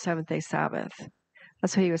 or the seventh-day Sabbath.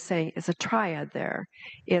 That's what he was saying. It's a triad there.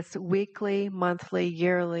 It's weekly, monthly,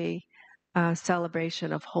 yearly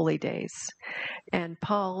celebration of holy days. And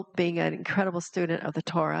Paul, being an incredible student of the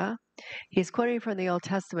Torah, he's quoting from the Old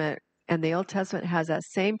Testament. And the Old Testament has that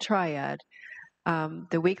same triad,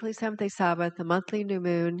 the weekly seventh-day Sabbath, the monthly new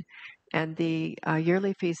moon, and the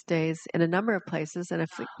yearly feast days in a number of places. And if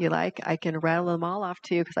you like, I can rattle them all off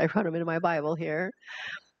to you because I wrote them in my Bible here.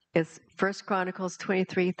 It's 1 Chronicles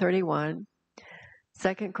 23:31,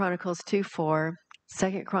 2 Chronicles 2:4,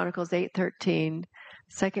 2 Chronicles 8:13,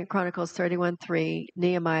 2 Chronicles 31:3,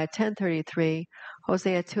 Nehemiah 10:33,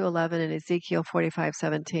 Hosea 2:11, and Ezekiel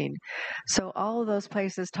 45:17. So all of those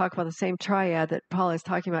places talk about the same triad that Paul is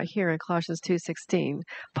talking about here in Colossians 2:16.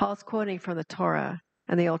 Paul's quoting from the Torah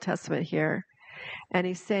and the Old Testament here. And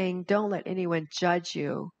he's saying, don't let anyone judge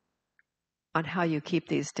you on how you keep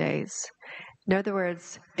these days. In other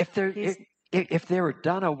words, If they were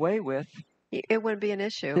done away with, it wouldn't be an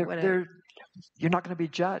issue, would it? you're not going to be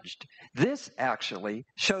judged. This actually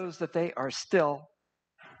shows that they are still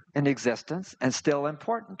in existence and still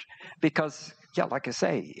important, because, yeah, like I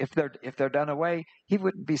say, if they're done away, he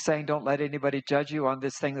wouldn't be saying, "Don't let anybody judge you on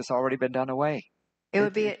this thing that's already been done away." It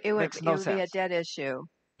would be a sense. dead issue.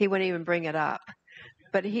 He wouldn't even bring it up.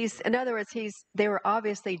 But in other words, they were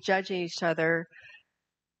obviously judging each other,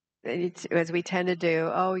 as we tend to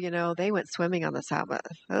do. Oh, they went swimming on the Sabbath.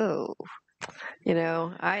 Oh,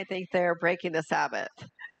 I think they're breaking the Sabbath.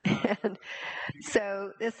 And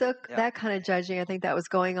so that kind of judging, I think that was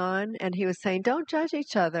going on. And he was saying, don't judge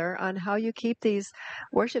each other on how you keep these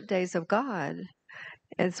worship days of God,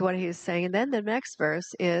 is what he was saying. And then the next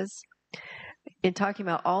verse is, in talking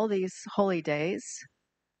about all these holy days,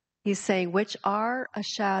 he's saying, which are a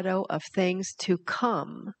shadow of things to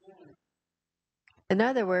come. In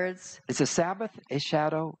other words, is the Sabbath a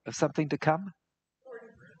shadow of something to come?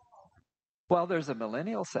 Well, there's a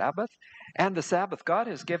millennial Sabbath, and the Sabbath God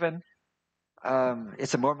has given,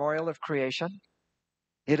 it's a memorial of creation.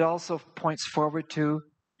 It also points forward to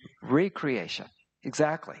recreation.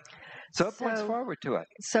 Exactly. So it points forward to it.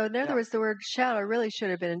 So in other words, the word shadow really should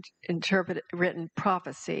have been written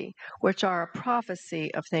prophecy, which are a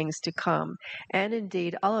prophecy of things to come. And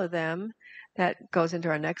indeed, all of them, that goes into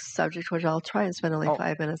our next subject, which I'll try and spend only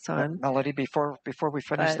 5 minutes on. Melody, before we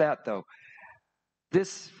finish that, though,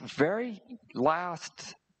 this very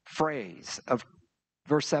last phrase of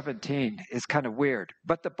verse 17 is kind of weird.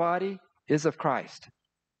 But the body is of Christ.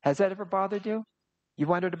 Has that ever bothered you? You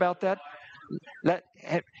wondered about that?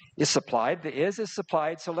 Is supplied. The is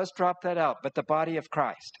supplied, so let's drop that out. But the body of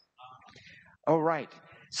Christ. Oh, right.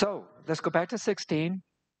 So let's go back to 16.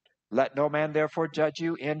 Let no man therefore judge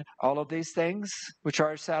you in all of these things, which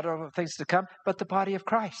are a shadow of things to come, but the body of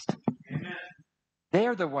Christ. Amen.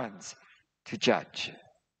 They're the ones to judge.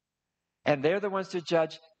 And they're the ones to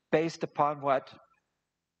judge based upon what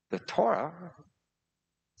the Torah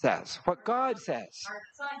says, what God says,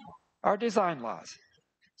 our design laws.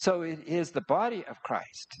 So it is the body of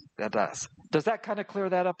Christ that does. Does that kind of clear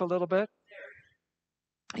that up a little bit?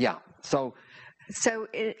 Yeah. So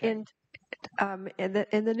in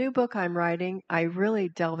the new book I'm writing, I really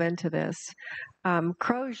delve into this.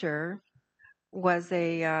 Crozier was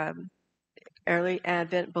a early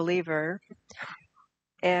Advent believer,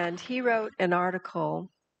 and he wrote an article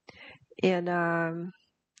in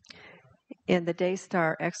the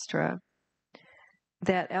Daystar Extra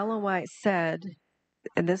that Ellen White said,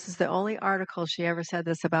 and this is the only article she ever said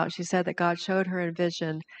this about. She said that God showed her in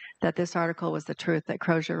vision that this article was the truth that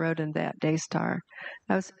Crozier wrote in that Daystar.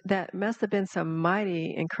 That must have been some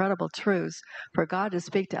mighty, incredible truths for God to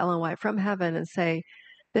speak to Ellen White from heaven and say,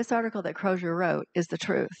 this article that Crozier wrote is the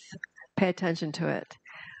truth. Pay attention to it.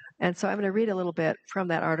 And so I'm going to read a little bit from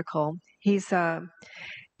that article. He's in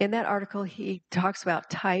that article, he talks about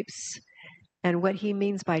types, and what he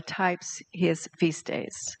means by types is feast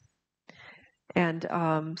days. And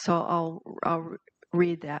so I'll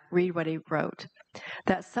read what he wrote.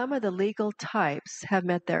 That some of the legal types have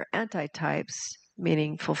met their antitypes,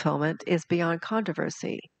 meaning fulfillment, is beyond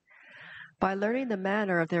controversy. By learning the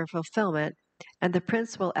manner of their fulfillment and the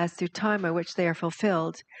principle as to time by which they are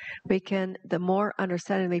fulfilled, we can the more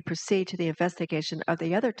understandingly proceed to the investigation of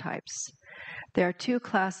the other types. There are two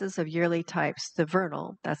classes of yearly types, the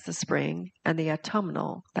vernal, that's the spring, and the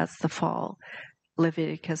autumnal, that's the fall,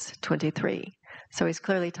 Leviticus 23. So he's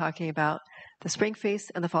clearly talking about the spring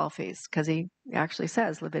feast and the fall feast, because he actually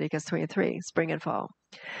says Leviticus 23, spring and fall.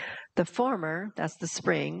 The former, that's the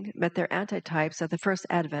spring, met their antitypes at the first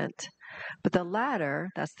advent, but the latter,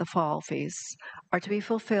 that's the fall feasts, are to be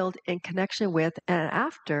fulfilled in connection with and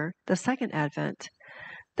after the second advent.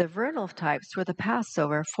 The vernal types were the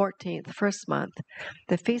Passover, 14th, first month,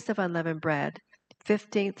 the Feast of Unleavened Bread,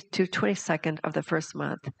 15th to 22nd of the first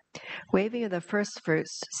month, waving of the first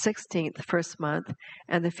fruits, 16th, first month,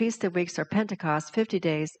 and the Feast of Weeks or Pentecost, 50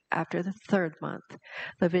 days after the third month,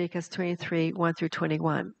 Leviticus 23, 1 through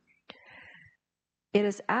 21. It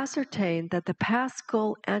is ascertained that the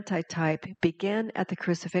paschal antitype began at the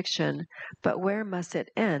crucifixion, but where must it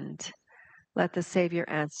end? Let the Savior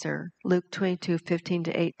answer. Luke 22, 15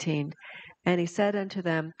 to 18. And he said unto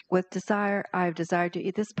them, with desire I have desired to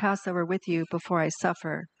eat this Passover with you before I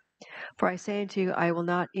suffer. For I say unto you, I will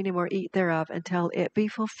not any more eat thereof until it be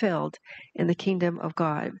fulfilled in the kingdom of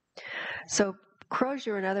God. So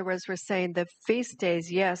Crozier, in other words, was saying the feast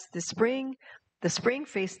days, yes, the spring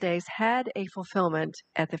feast days had a fulfillment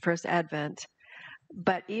at the first advent,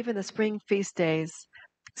 but even the spring feast days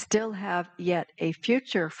still have yet a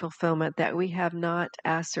future fulfillment that we have not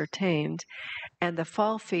ascertained. And the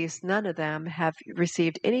fall feasts, none of them have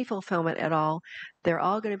received any fulfillment at all. They're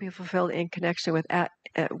all going to be fulfilled in connection with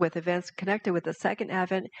events connected with the second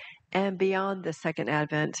advent and beyond the second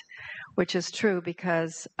advent, which is true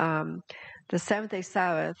because the seventh-day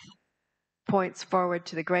Sabbath points forward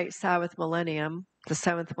to the great Sabbath millennium, the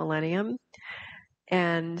seventh millennium,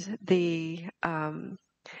 and the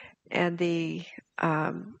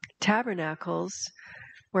tabernacles,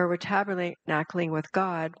 where we're tabernacling with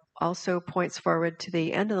God, also points forward to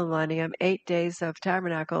the end of the millennium, 8 days of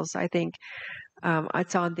tabernacles. I think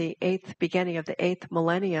it's on the beginning of the 8th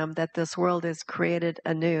millennium that this world is created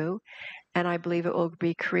anew, and I believe it will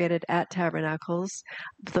be created at tabernacles.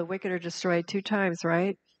 The wicked are destroyed 2 times,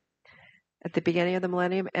 right? At the beginning of the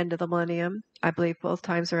millennium, end of the millennium. I believe both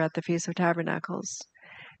times are at the Feast of Tabernacles.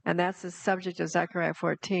 And that's the subject of Zechariah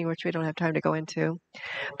 14, which we don't have time to go into.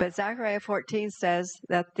 But Zechariah 14 says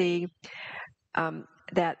that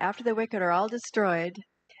that after the wicked are all destroyed,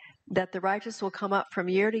 that the righteous will come up from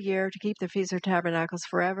year to year to keep the Feast of Tabernacles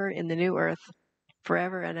forever in the new earth,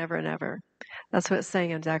 forever and ever and ever. That's what it's saying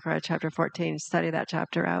in Zechariah chapter 14. Study that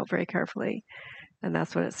chapter out very carefully. And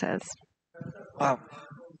that's what it says. Wow.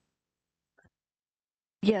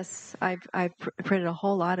 Yes, I've printed a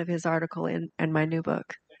whole lot of his article in my new book.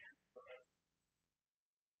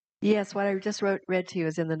 Yes, what I just read to you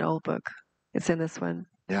is in the old book. It's in this one.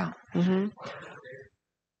 Yeah. Mm-hmm.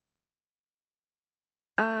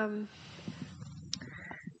 Let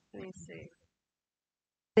me see.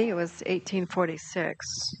 think it was 1846.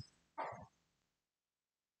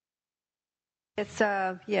 It's,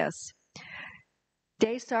 yes,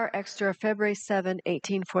 Daystar Extra, February 7,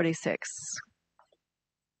 1846.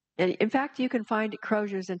 And in fact, you can find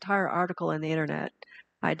Crozier's entire article in the internet.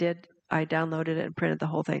 I downloaded it and printed the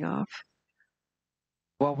whole thing off.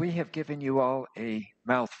 Well, we have given you all a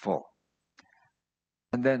mouthful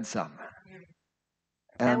and then some.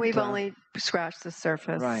 And we've only scratched the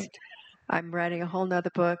surface. Right. I'm writing a whole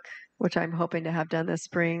nother book, which I'm hoping to have done this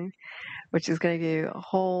spring, which is going to give you a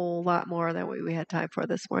whole lot more than we had time for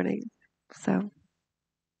this morning.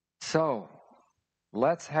 So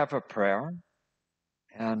let's have a prayer.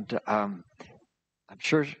 And I'm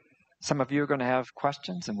sure some of you are going to have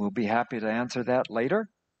questions, and we'll be happy to answer that later.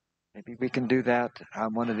 Maybe we can do that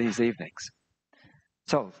on one of these evenings.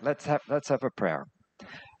 So let's have a prayer.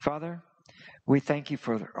 Father, we thank you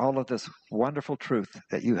for all of this wonderful truth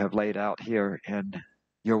that you have laid out here in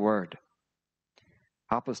your word.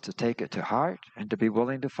 Help us to take it to heart and to be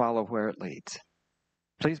willing to follow where it leads.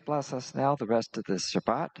 Please bless us now the rest of this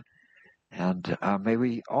Shabbat, and may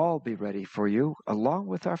we all be ready for you along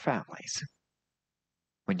with our families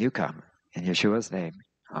when you come. In Yeshua's name,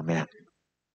 amen.